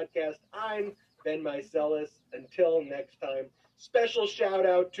Touch podcast. I'm Ben Meiselas. Until next time, special shout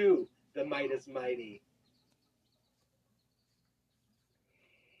out to the Midas Mighty.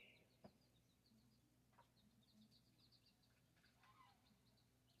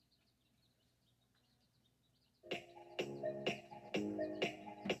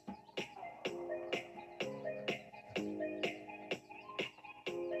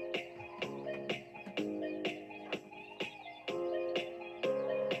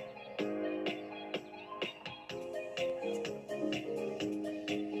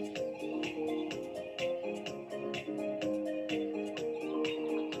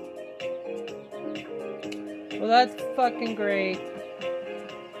 Well, that's fucking great.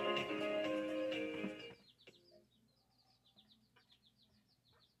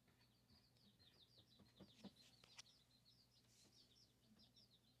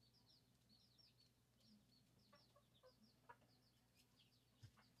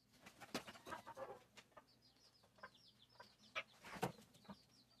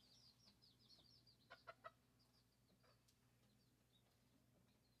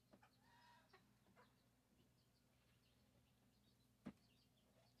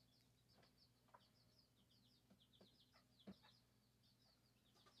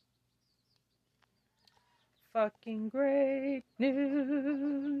 Fucking great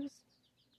news.